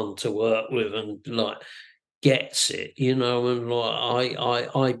real fun to work with, and like gets it, and like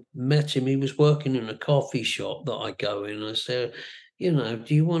I met him. He was working in a coffee shop that I go in. I said, do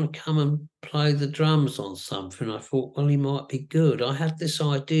you want to come and play the drums on something? I thought, well, he might be good. I had this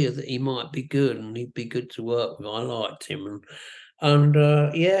idea that he might be good and he'd be good to work with. I liked him, and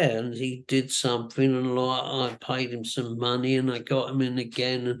yeah, and he did something, and like I paid him some money, and I got him in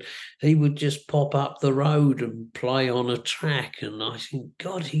again, and he would just pop up the road and play on a track, and I think,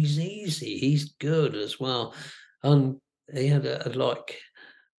 God, he's easy, he's good as well, and he had a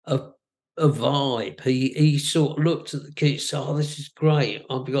a vibe. He sort of looked at the kit and said, "Oh, this is great.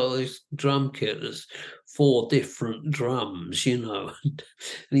 I've got this drum kit. There's 4 different drums, And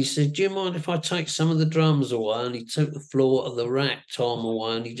he said, "Do you mind if I take some of the drums away?" And he took the floor of the rack tom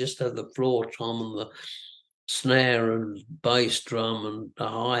away, and he just had the floor tom and the snare and bass drum and a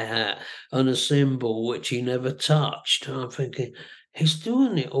hi-hat and a cymbal, which he never touched. And I'm thinking, he's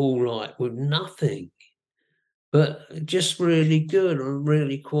doing it all right with nothing, but just really good and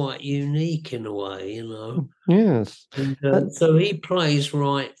really quite unique in a way. Yes. And Uh, so he plays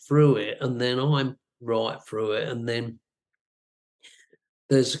right through it, and then I'm right through it, and then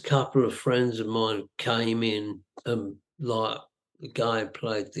there's a couple of friends of mine who came in, like the guy who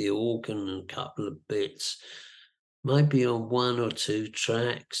played the organ and a couple of bits, maybe on 1 or 2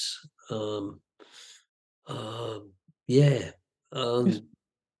 tracks. Yeah, yes. and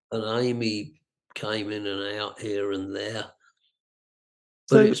Amy came in and out here and there,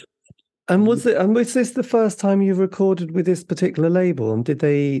 but So, it's and was this the first time you recorded with this particular label? And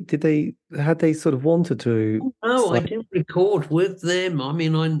had they sort of wanted to no, I sign? didn't record with them. I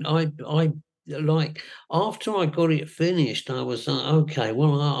mean, I like after I got it finished, I was like, okay,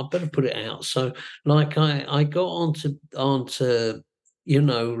 well, I better put it out. So, like, I got onto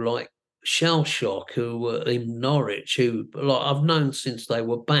like Shell Shock, who were in Norwich, who like I've known since they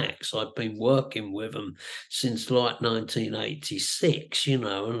were back. So I've been working with them since like 1986, and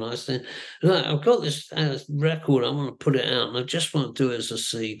I said, look, I've got this record, I want to put it out, and I just want to do it as a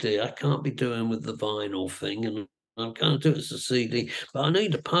CD. I can't be doing with the vinyl thing, and I'm going to do it as a CD, but I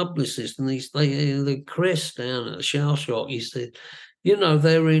need a publicist. And the Chris down at Shell Shock, he said,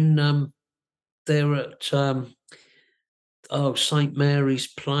 they're at St Mary's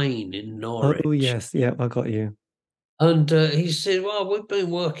Plain in Oh, Norwich. yes, yeah, I got you. And he said, "Well, we've been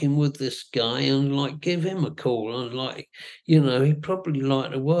working with this guy, and like, give him a call, and like, he'd probably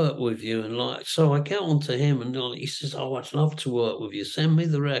like to work with you." And like, so I get on to him, and like, he says, "Oh, I'd love to work with you. Send me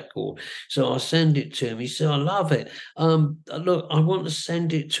the record." So I send it to him. He said, "I love it. Look, I want to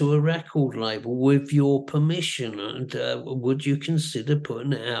send it to a record label with your permission, and would you consider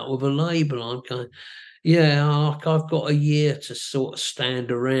putting it out with a label?" I'm going, Yeah, I've got a year to sort of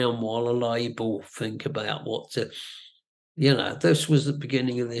stand around while a label think about what to, this was the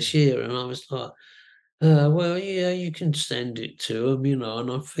beginning of this year, and I was like, well, yeah, you can send it to them, and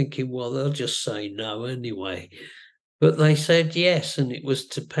I'm thinking, well, they'll just say no anyway. But they said yes, and it was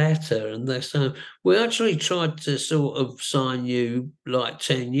to Petta, and they said, we actually tried to sort of sign you like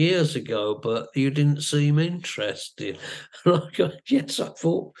 10 years ago, but you didn't seem interested. And I go, yes, I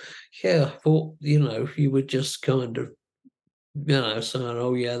thought, you were just kind of, saying,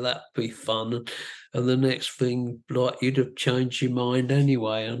 oh, yeah, that'd be fun. And the next thing, like, you'd have changed your mind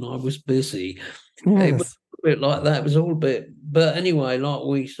anyway, and I was busy. It was Yes. a bit like that. It was all a bit, but anyway, like,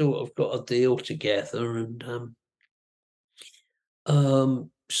 we sort of got a deal together, and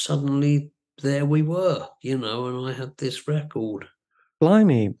suddenly there we were, and I had this record.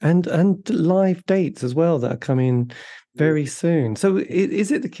 Blimey, and live dates as well that are coming very soon. So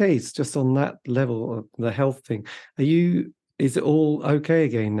is it the case, just on that level of the health thing, is it all okay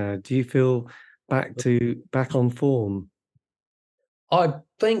again now? Do you feel back on form? I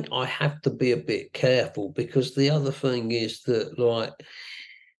think I have to be a bit careful, because the other thing is that, like,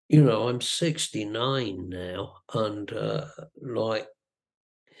 I'm 69 now, and like,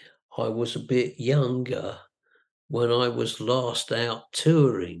 I was a bit younger when I was last out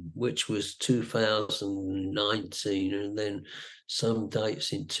touring, which was 2019, and then some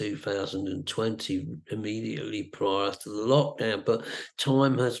dates in 2020, immediately prior to the lockdown. But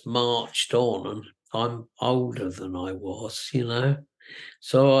time has marched on, and I'm older than I was.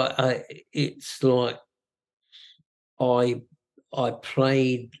 So it's like, I I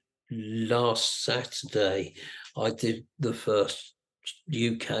played last Saturday. I did the first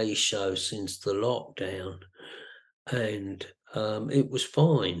UK show since the lockdown, and it was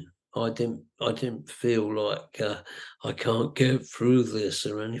fine. I didn't feel like I can't get through this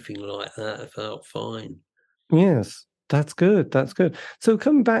or anything like that. I felt fine. Yes, that's good. That's good. So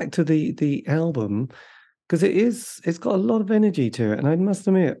coming back to the album, because it's got a lot of energy to it, and I must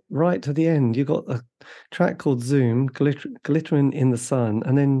admit, right to the end, you got a track called Zoom, Glittering in the Sun,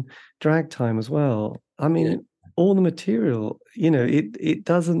 and then Drag Time as well. I Yeah. mean, all the material, it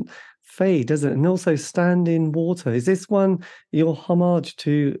doesn't fade, does it? And also Stand in Water. Is this one your homage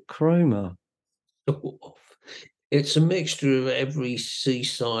to Chroma? Sort of. It's a mixture of every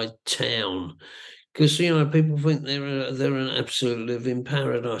seaside town, because people think they're an absolute living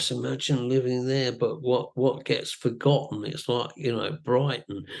paradise. Imagine living there, but what gets forgotten? It's like,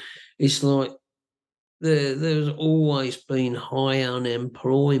 Brighton. It's like there's always been high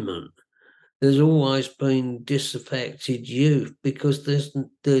unemployment. There's always been disaffected youth, because there's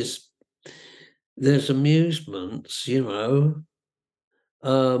amusements,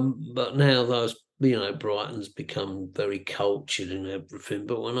 but now those, Brighton's become very cultured and everything.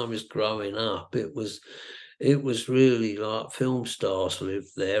 But when I was growing up, it was really like film stars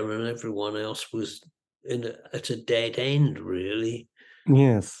lived there, and everyone else was at a dead end, really.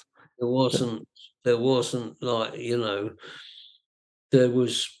 Yes. There wasn't there wasn't like, there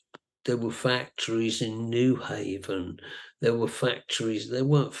was there were factories in New Haven. There weren't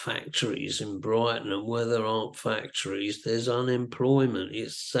factories in Brighton, and where there aren't factories, there's unemployment.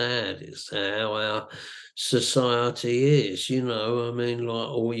 It's sad. It's how our society is, I mean, like,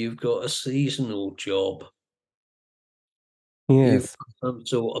 or you've got a seasonal job. You've Yes. got some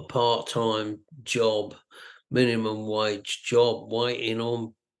sort of part-time job, minimum wage job, waiting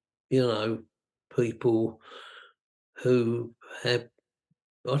on, people who have,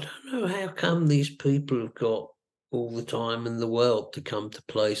 I don't know how come these people have got all the time in the world to come to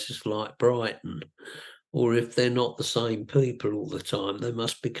places like Brighton, or if they're not the same people all the time, they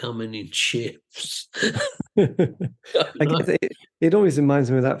must be coming in shifts. I guess it always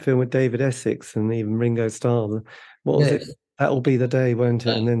reminds me of that film with David Essex and even Ringo Starr. What was it? Yes, That'll be the day, won't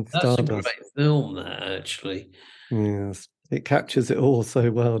it? And then that's a Stardust. great film, that, actually. Yes, it captures it all so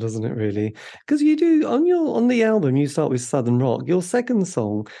well, doesn't it? Really, because you do on the album, you start with Southern Rock. Your second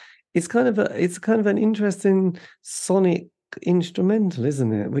song, it's kind of an interesting sonic instrumental,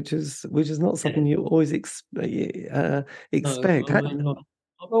 isn't it? Which is not Yeah. something you always No, expect. I mean,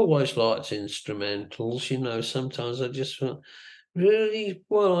 I've always liked instrumentals. Sometimes I just feel really,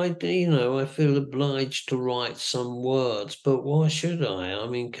 well, I feel obliged to write some words, but why should I? I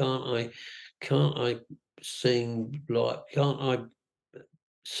mean, can't I can't I sing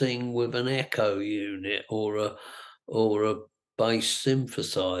with an echo unit, or a bass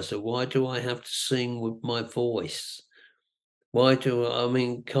synthesizer? Why do I have to sing with my voice? Why do I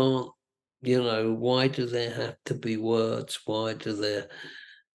mean, why do there have to be words? Why do there,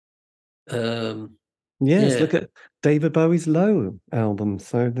 um Yes, yeah, look at David Bowie's Low album.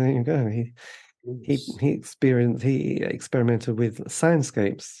 So there you go. Yes. he experimented with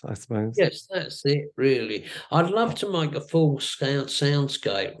soundscapes, I suppose. Yes, that's it, really. I'd love to make a full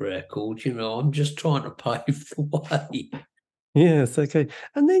soundscape record, I'm just trying to pave the way. Yes, okay.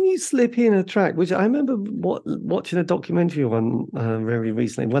 And then you slip in a track, which I remember watching a documentary on very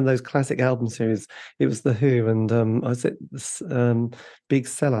recently, one of those classic album series. It was The Who, and was it this Big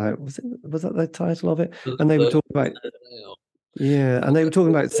Sellout? Was that the title of it? And they were talking about and they were talking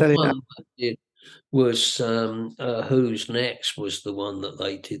about The selling out. one that did was Who's Next was the one that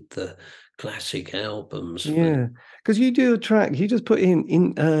they did the classic albums for. Yeah, because you do a track, you just put in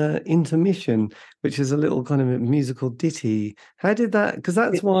intermission, which is a little kind of a musical ditty. How did that? Because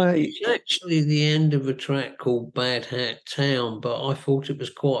that's why. It's actually the end of a track called Bad Hat Town, but I thought it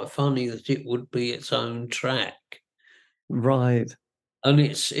was quite funny that it would be its own track. Right. And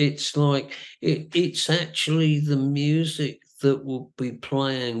it's like it's actually the music that will be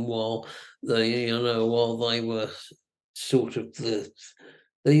playing while while they were sort of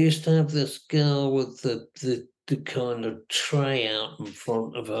they used to have this girl with the kind of tray out in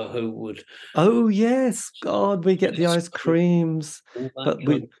front of her who would Oh yes, God, we get the just ice creams, all that but kind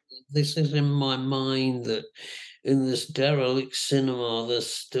we. of this is in my mind that in this derelict cinema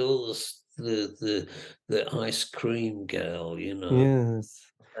there's still this the ice cream girl, Yes,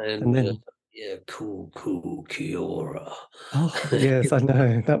 and and then. yeah, cool, Kiora. Oh yes, I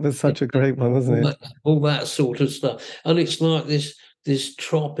know that was such a great one, wasn't all it? that, all that sort of stuff, and it's like this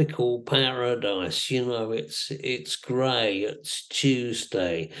tropical paradise. It's grey. It's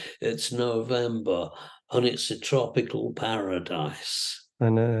Tuesday. It's November, and it's a tropical paradise. I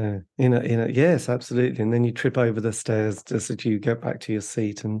know. Yes, absolutely. And then you trip over the stairs just as you get back to your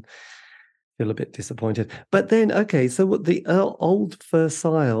seat and feel a bit disappointed. But then, okay, so what the old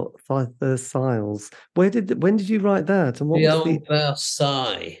Versailles? When did you write that? And what The was the? old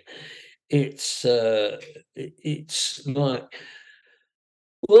Versailles. It's like.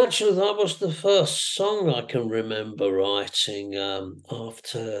 Well, actually, that was the first song I can remember writing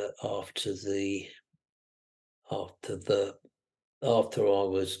after the after I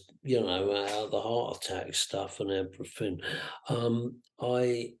was, out of the heart attack stuff and everything. Um,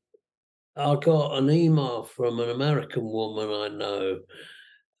 I I got an email from an American woman I know,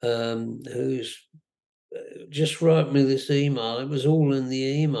 who's just wrote me this email. It was all in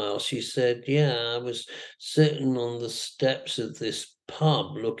the email. She said, "Yeah, I was sitting on the steps of this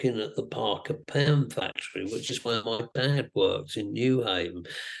pub looking at the Parker Pen factory, which is where my dad worked in New Haven,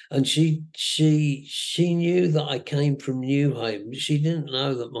 and she knew that I came from New Haven. She didn't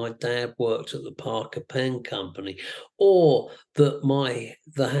know that my dad worked at the Parker Pen Company, or that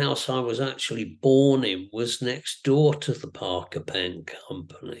the house I was actually born in was next door to the Parker Pen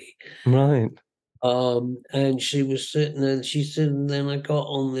Company." Right. And she was sitting there, and she said, and then I got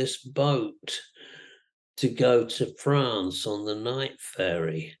on this boat to go to France on the night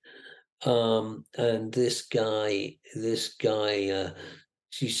ferry. And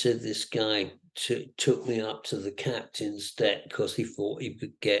she said, this guy took me up to the captain's deck because he thought he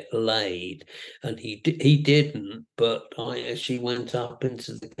could get laid, and he didn't. But she went up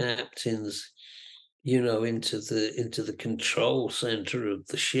into the captain's, into the control center of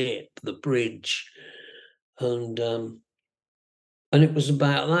the ship, the bridge, and it was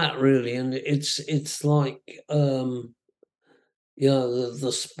about that really. And it's like the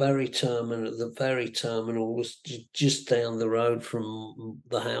ferry terminal was just down the road from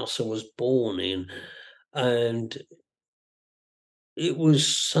the house I was born in, and it was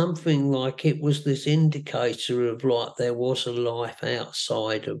something like it was this indicator of like there was a life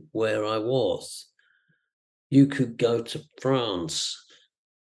outside of where I was. You could go to France,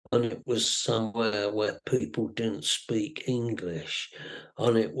 and it was somewhere where people didn't speak English,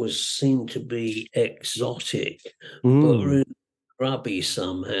 and it seemed to be exotic, but Mm, really grubby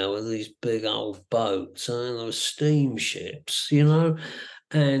somehow, with these big old boats, and there were steamships, and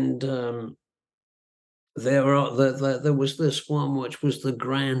there was this one which was the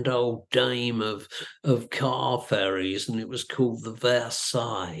grand old dame of car ferries, and it was called the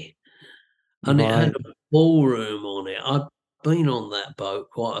Versailles. And it had right. a ballroom on it. I've been on that boat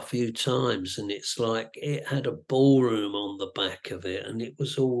quite a few times, and it's like it had a ballroom on the back of it, and it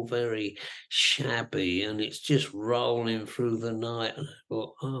was all very shabby, and it's just rolling through the night. And I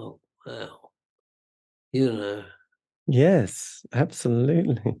thought, oh wow, you know. Yes,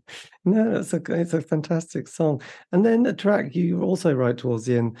 absolutely. No, it's a fantastic song. And then the track you also write towards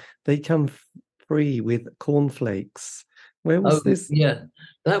the end, they come free with cornflakes. Where Oh, was this? yeah,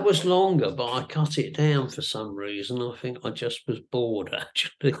 that was longer, but I cut it down for some reason. I think I just was bored,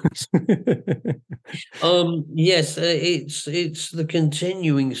 actually. Yes, it's the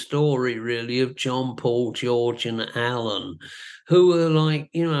continuing story, really, of John, Paul, George, and Alan, who are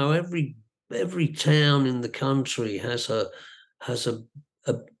like, every town in the country has a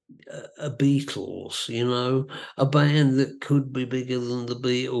a Beatles, a band that could be bigger than the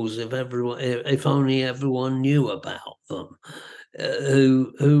Beatles if only everyone knew about them.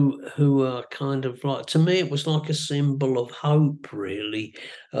 Who are kind of like, to me, it was like a symbol of hope, really,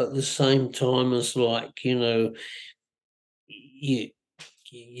 at the same time as, like, you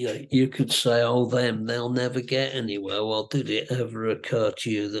you could say, oh, they'll never get anywhere. Well, did it ever occur to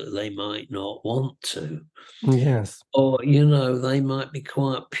you that they might not want to? Yes. Or, they might be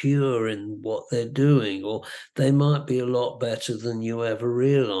quite pure in what they're doing, or they might be a lot better than you ever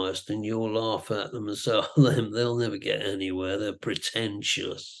realized, and you'll laugh at them and say, oh, they'll never get anywhere. They're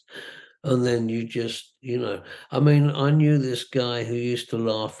pretentious. And then you just, I mean, I knew this guy who used to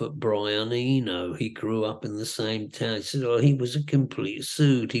laugh at Brian Eno. He grew up in the same town. He said, oh, he was a complete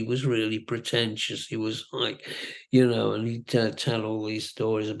suit. He was really pretentious. He was like, and he'd tell all these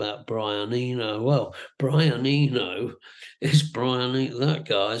stories about Brian Eno. Well, Brian Eno is Brian Eno. That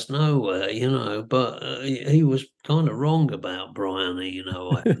guy's nowhere, but he was kind of wrong about Brian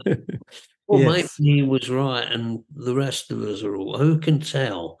Eno, I think. Well, maybe Yes, he was right, and the rest of us are all, who can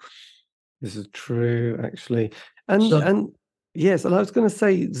tell? this is true, actually. And So, and yes, and I was going to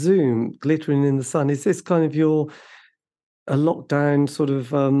say Zoom, glittering in the sun. Is this kind of your a lockdown sort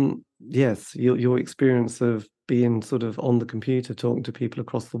of yes, your experience of being sort of on the computer talking to people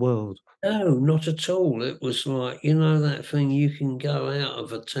across the world? no, not at all. It was like, that thing, you can go out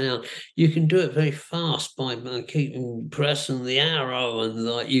of a town. You can do it very fast by keeping pressing the arrow, and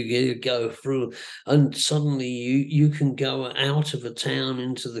like you go through, and suddenly you can go out of a town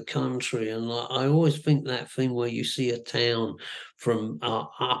into the country. And like, I always think that thing where you see a town from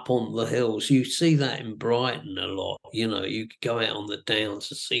up on the hills, you see that in Brighton a lot. You could go out on the downs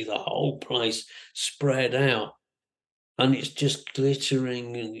to see the whole place spread out, and it's just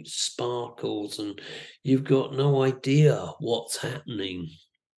glittering and it sparkles, and you've got no idea what's happening.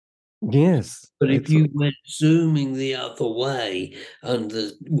 Yes, But if it's you went zooming the other way, and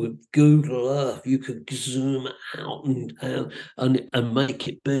with Google Earth, you could zoom out and make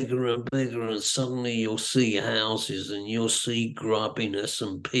it bigger and bigger, and suddenly you'll see houses, and you'll see grubbiness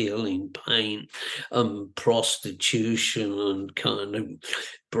and peeling paint and prostitution and kind of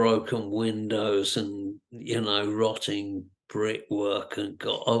broken windows and, rotting brickwork, and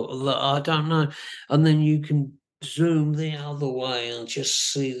I don't know. And then you can zoom the other way and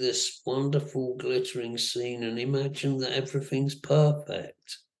just see this wonderful glittering scene and imagine that everything's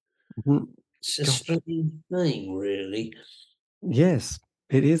perfect. mm, It's a gosh, strange thing, really. yes,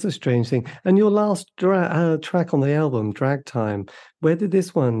 it is a strange thing. And your last track on the album, Drag Time, where did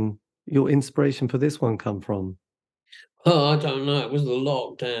your inspiration for this one come from? Oh, I don't know. It was the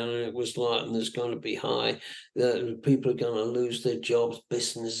lockdown, and it was like, and there's going to be high. People are going to lose their jobs.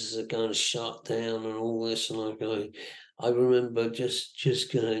 Businesses are going to shut down, and all this. And I remember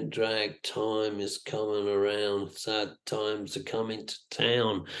just going, drag time is coming around. Sad times are coming to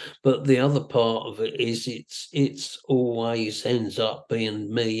town. But the other part of it is, it's always ends up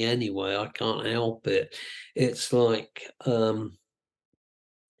being me anyway. I can't help it. It's like.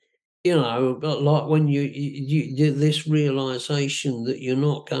 But like when this realization that you're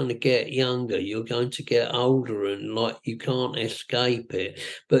not going to get younger, you're going to get older, and like you can't escape it,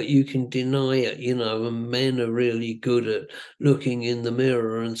 but you can deny it, and men are really good at looking in the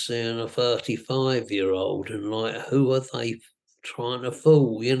mirror and seeing a 35-year-old, and like, who are they trying to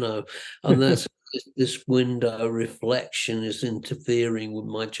fool, and that's this window reflection is interfering with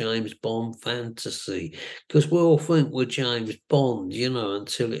my James Bond fantasy, because we all think we're James Bond,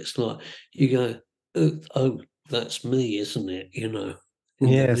 until it's like you go, oh, that's me, isn't it? In the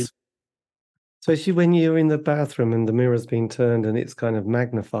middle. Yes. Especially when you're in the bathroom and the mirror's been turned and it's kind of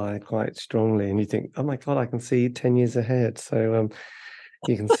magnified quite strongly, and you think, "Oh my God, I can see 10 years ahead." So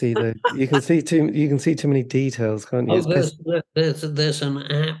you can see too many details, can't you? Oh, It's best. there's an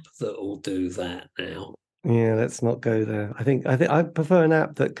app that will do that now. Yeah, let's not go there. I think I prefer an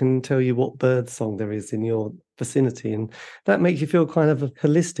app that can tell you what bird song there is in your vicinity, and that makes you feel kind of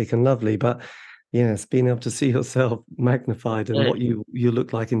holistic and lovely. But yes, being able to see yourself magnified and App what you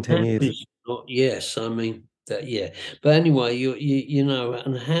look like in 10 app years. is not, yes, I mean that, yeah. But anyway,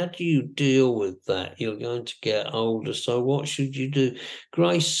 and how do you deal with that? You're going to get older, so what should you do?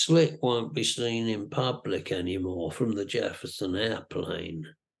 Grace Slick won't be seen in public anymore from the Jefferson Airplane.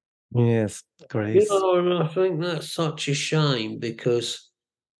 Yes, Grace. And I think that's such a shame because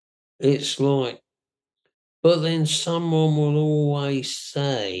it's like, but then someone will always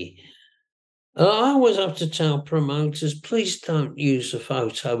say, I always have to tell promoters, please don't use a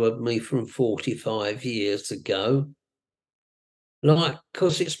photo of me from 45 years ago. Like,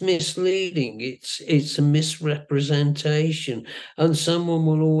 because it's misleading, it's a misrepresentation. And someone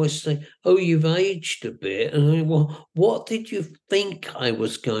will always say, oh, you've aged a bit. And I, well, what did you think I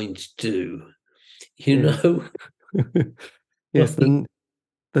was going to do? You Yes. know? Yes,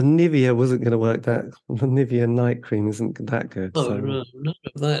 the Nivea wasn't going to work. That the Nivea night cream isn't that good. Oh, So no, none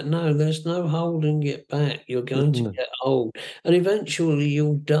of that. No, there's no holding it back. You're going to no. get old and eventually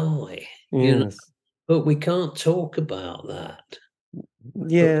you'll die, Yes, but we can't talk about that.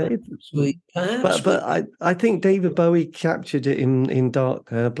 But yeah. perhaps we, I think David Bowie captured it in Dark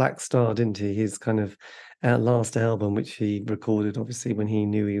Black Star, didn't he? His kind of last album, which he recorded obviously when he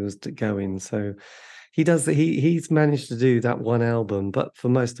knew he was going. So he's managed to do that one album, but for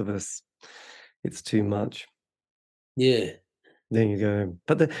most of us, it's too much. yeah. There you go.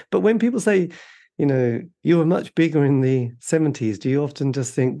 But when people say, you were much bigger in the 70s, do you often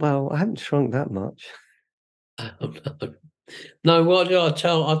just think, well, I haven't shrunk that much? Oh, no. No, what did I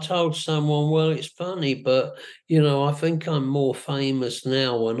tell? I told someone, well, it's funny, but I think I'm more famous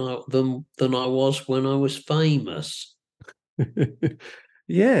now than I was when I was famous.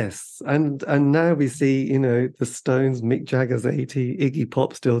 Yes, and now we see, the Stones, Mick Jagger's 80, Iggy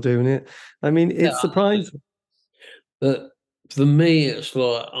Pop still doing it. I mean, Yeah, it's surprising. but for me, it's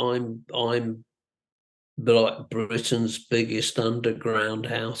like I'm like Britain's biggest underground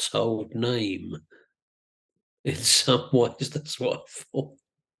household name. In some ways, that's what I thought.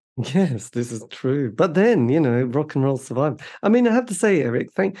 Yes, this is true. But then, rock and roll survived. I mean, I have to say, Eric,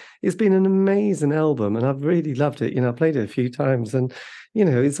 it's been an amazing album and I've really loved it. I played it a few times and,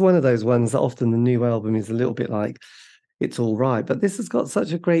 it's one of those ones that often the new album is a little bit like, it's all right. But this has got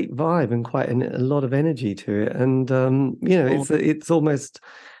such a great vibe and quite a lot of energy to it. And, Oh, it's almost,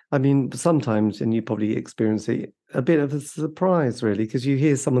 I mean, sometimes, and you probably experience it, a bit of a surprise, really, because you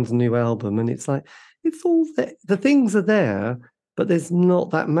hear someone's new album and it's like, it's all there. The things are there, but there's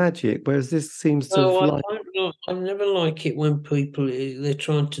not that magic. Whereas this seems to have no, I like, don't know. I never like it when people they're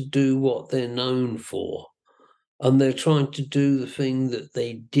trying to do what they're known for. And they're trying to do the thing that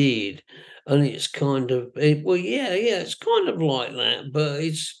they did, and it's kind of well, yeah, it's kind of like that, but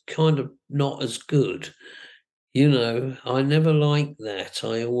it's kind of not as good. I never liked that.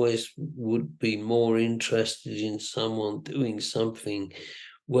 I always would be more interested in someone doing something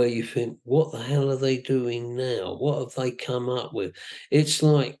where you think, what the hell are they doing now? What have they come up with? It's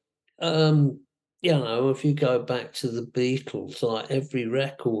like, if you go back to the Beatles, like every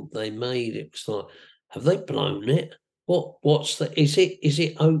record they made, it was like, have they blown it? What's that? Is it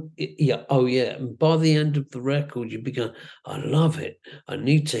yeah, oh yeah. And by the end of the record, you'd be going, I love it. I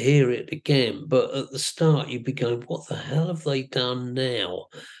need to hear it again. But at the start, you'd be going, what the hell have they done now?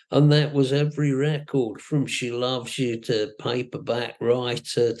 And that was every record from She Loves You to Paperback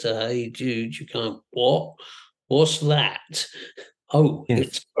Writer to Hey Jude. You go, what? What's that? Oh, yes,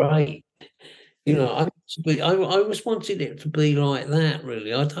 it's great. I always wanted it to be like that,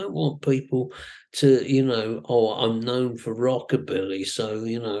 really. I don't want people to, oh, I'm known for rockabilly, so,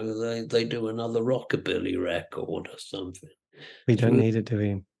 they do another rockabilly record or something. we It's don't really, need it, do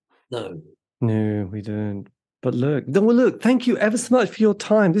we? no. No, we don't. But look, no, well, look, thank you ever so much for your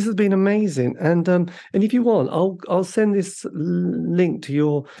time. This has been amazing. And if you want, I'll send this link to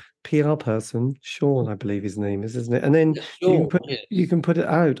your PR person, Sean, I believe his name is, isn't it? And then Yeah, sure, yes. you can put it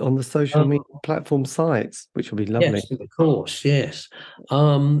out on the social media platform sites, which will be lovely. Yes, of course, yes.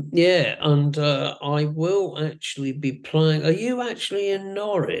 Yeah, and I will actually be playing. Are you actually in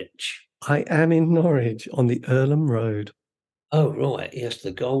Norwich? I am in Norwich on the Earlham Road, Oh, right, yes,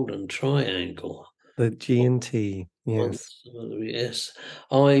 the Golden Triangle. the G&T. Yes. Once, yes.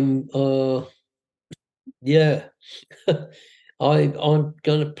 I'm yeah. I'm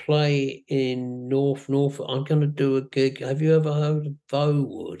gonna play in Norfolk. I'm gonna do a gig. Have you ever heard of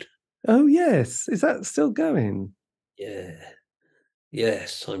Bowood? Oh, yes. Is that still going? Yeah.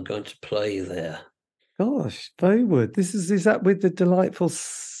 Yes, I'm going to play there. Gosh, Bowood. Is that with the delightful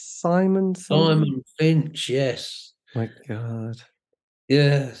Simon something? Simon Finch, yes. My God.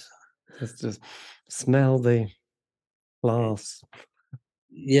 Yes. Just smell the glass.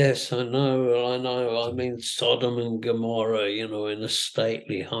 Yes, I know, I know. I mean, Sodom and Gomorrah, in a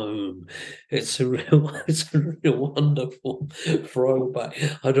stately home. It's a real, it's a real wonderful throwback.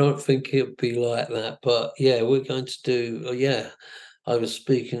 I don't think it'll be like that, but yeah, we're going to do. Yeah, I was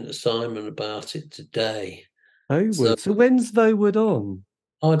speaking to Simon about it today. So Vowood. So when's Vowood on?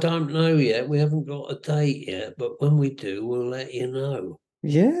 I don't know yet. We haven't got a date yet, but when we do, we'll let you know.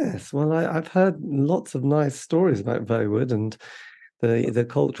 Yes, well, I've heard lots of nice stories about Vowood and the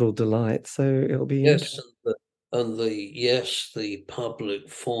cultural delight, so it'll be Yes, interesting. the public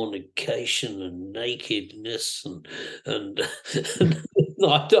fornication and nakedness and, and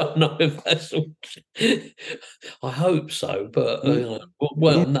I don't know if that's all. I hope so, but Yeah,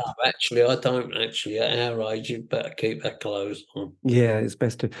 well, no, actually, I don't. Actually, at our age, you better keep our clothes on. yeah, it's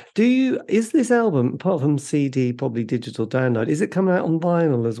best to. Is this album, apart from CD, probably digital download, is it coming out on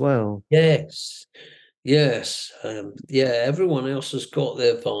vinyl as well? Yes, yes, yeah. Everyone else has got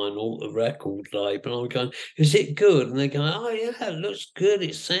their vinyl, the record label. I'm going, is it good? And they're going, oh yeah, it looks good.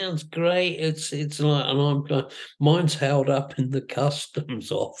 It sounds great. It's like, and I'm going, mine's held up in the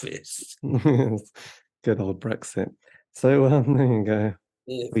customs office. Yes, good old Brexit. So, there you go.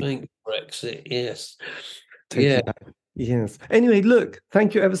 Yeah, We thanks Brexit. Yes, take yeah. you back. Yes. Anyway, look,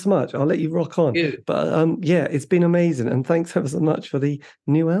 thank you ever so much. I'll let you rock on. You But yeah, it's been amazing, and thanks ever so much for the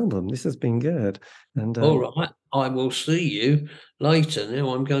new album. This has been good. And all right? I will see you later.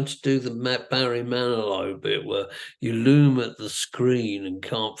 Now I'm going to do the Barry Manilow bit where you loom at the screen and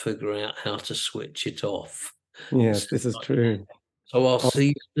can't figure out how to switch it off. yes, this is true. So I'll I'll see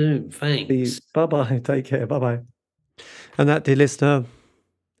you soon. see Thanks. you. Bye bye. Take care. Bye bye. And that, dear listener,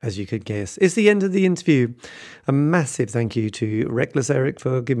 as you could guess, is the end of the interview. A massive thank you to Wreckless Eric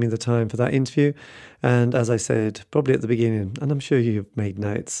for giving me the time for that interview. And as I said, probably at the beginning, and I'm sure you've made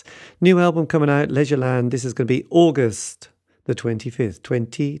notes, new album coming out, Leisureland. This is going to be August the 25th,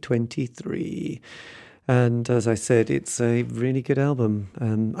 2023. And as I said, it's a really good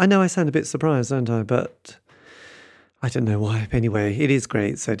album. I know I sound a bit surprised, don't I? But I don't know why. Anyway, it is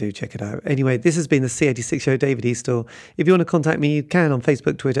great, so do check it out. Anyway, this has been the C86 Show, David Eastaugh. If you want to contact me, you can on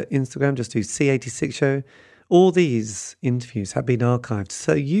Facebook, Twitter, Instagram. Just do C86 Show. All these interviews have been archived,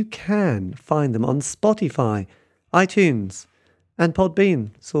 so you can find them on Spotify, iTunes, and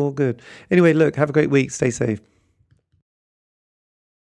Podbean. It's all good. Anyway, look, have a great week. Stay safe.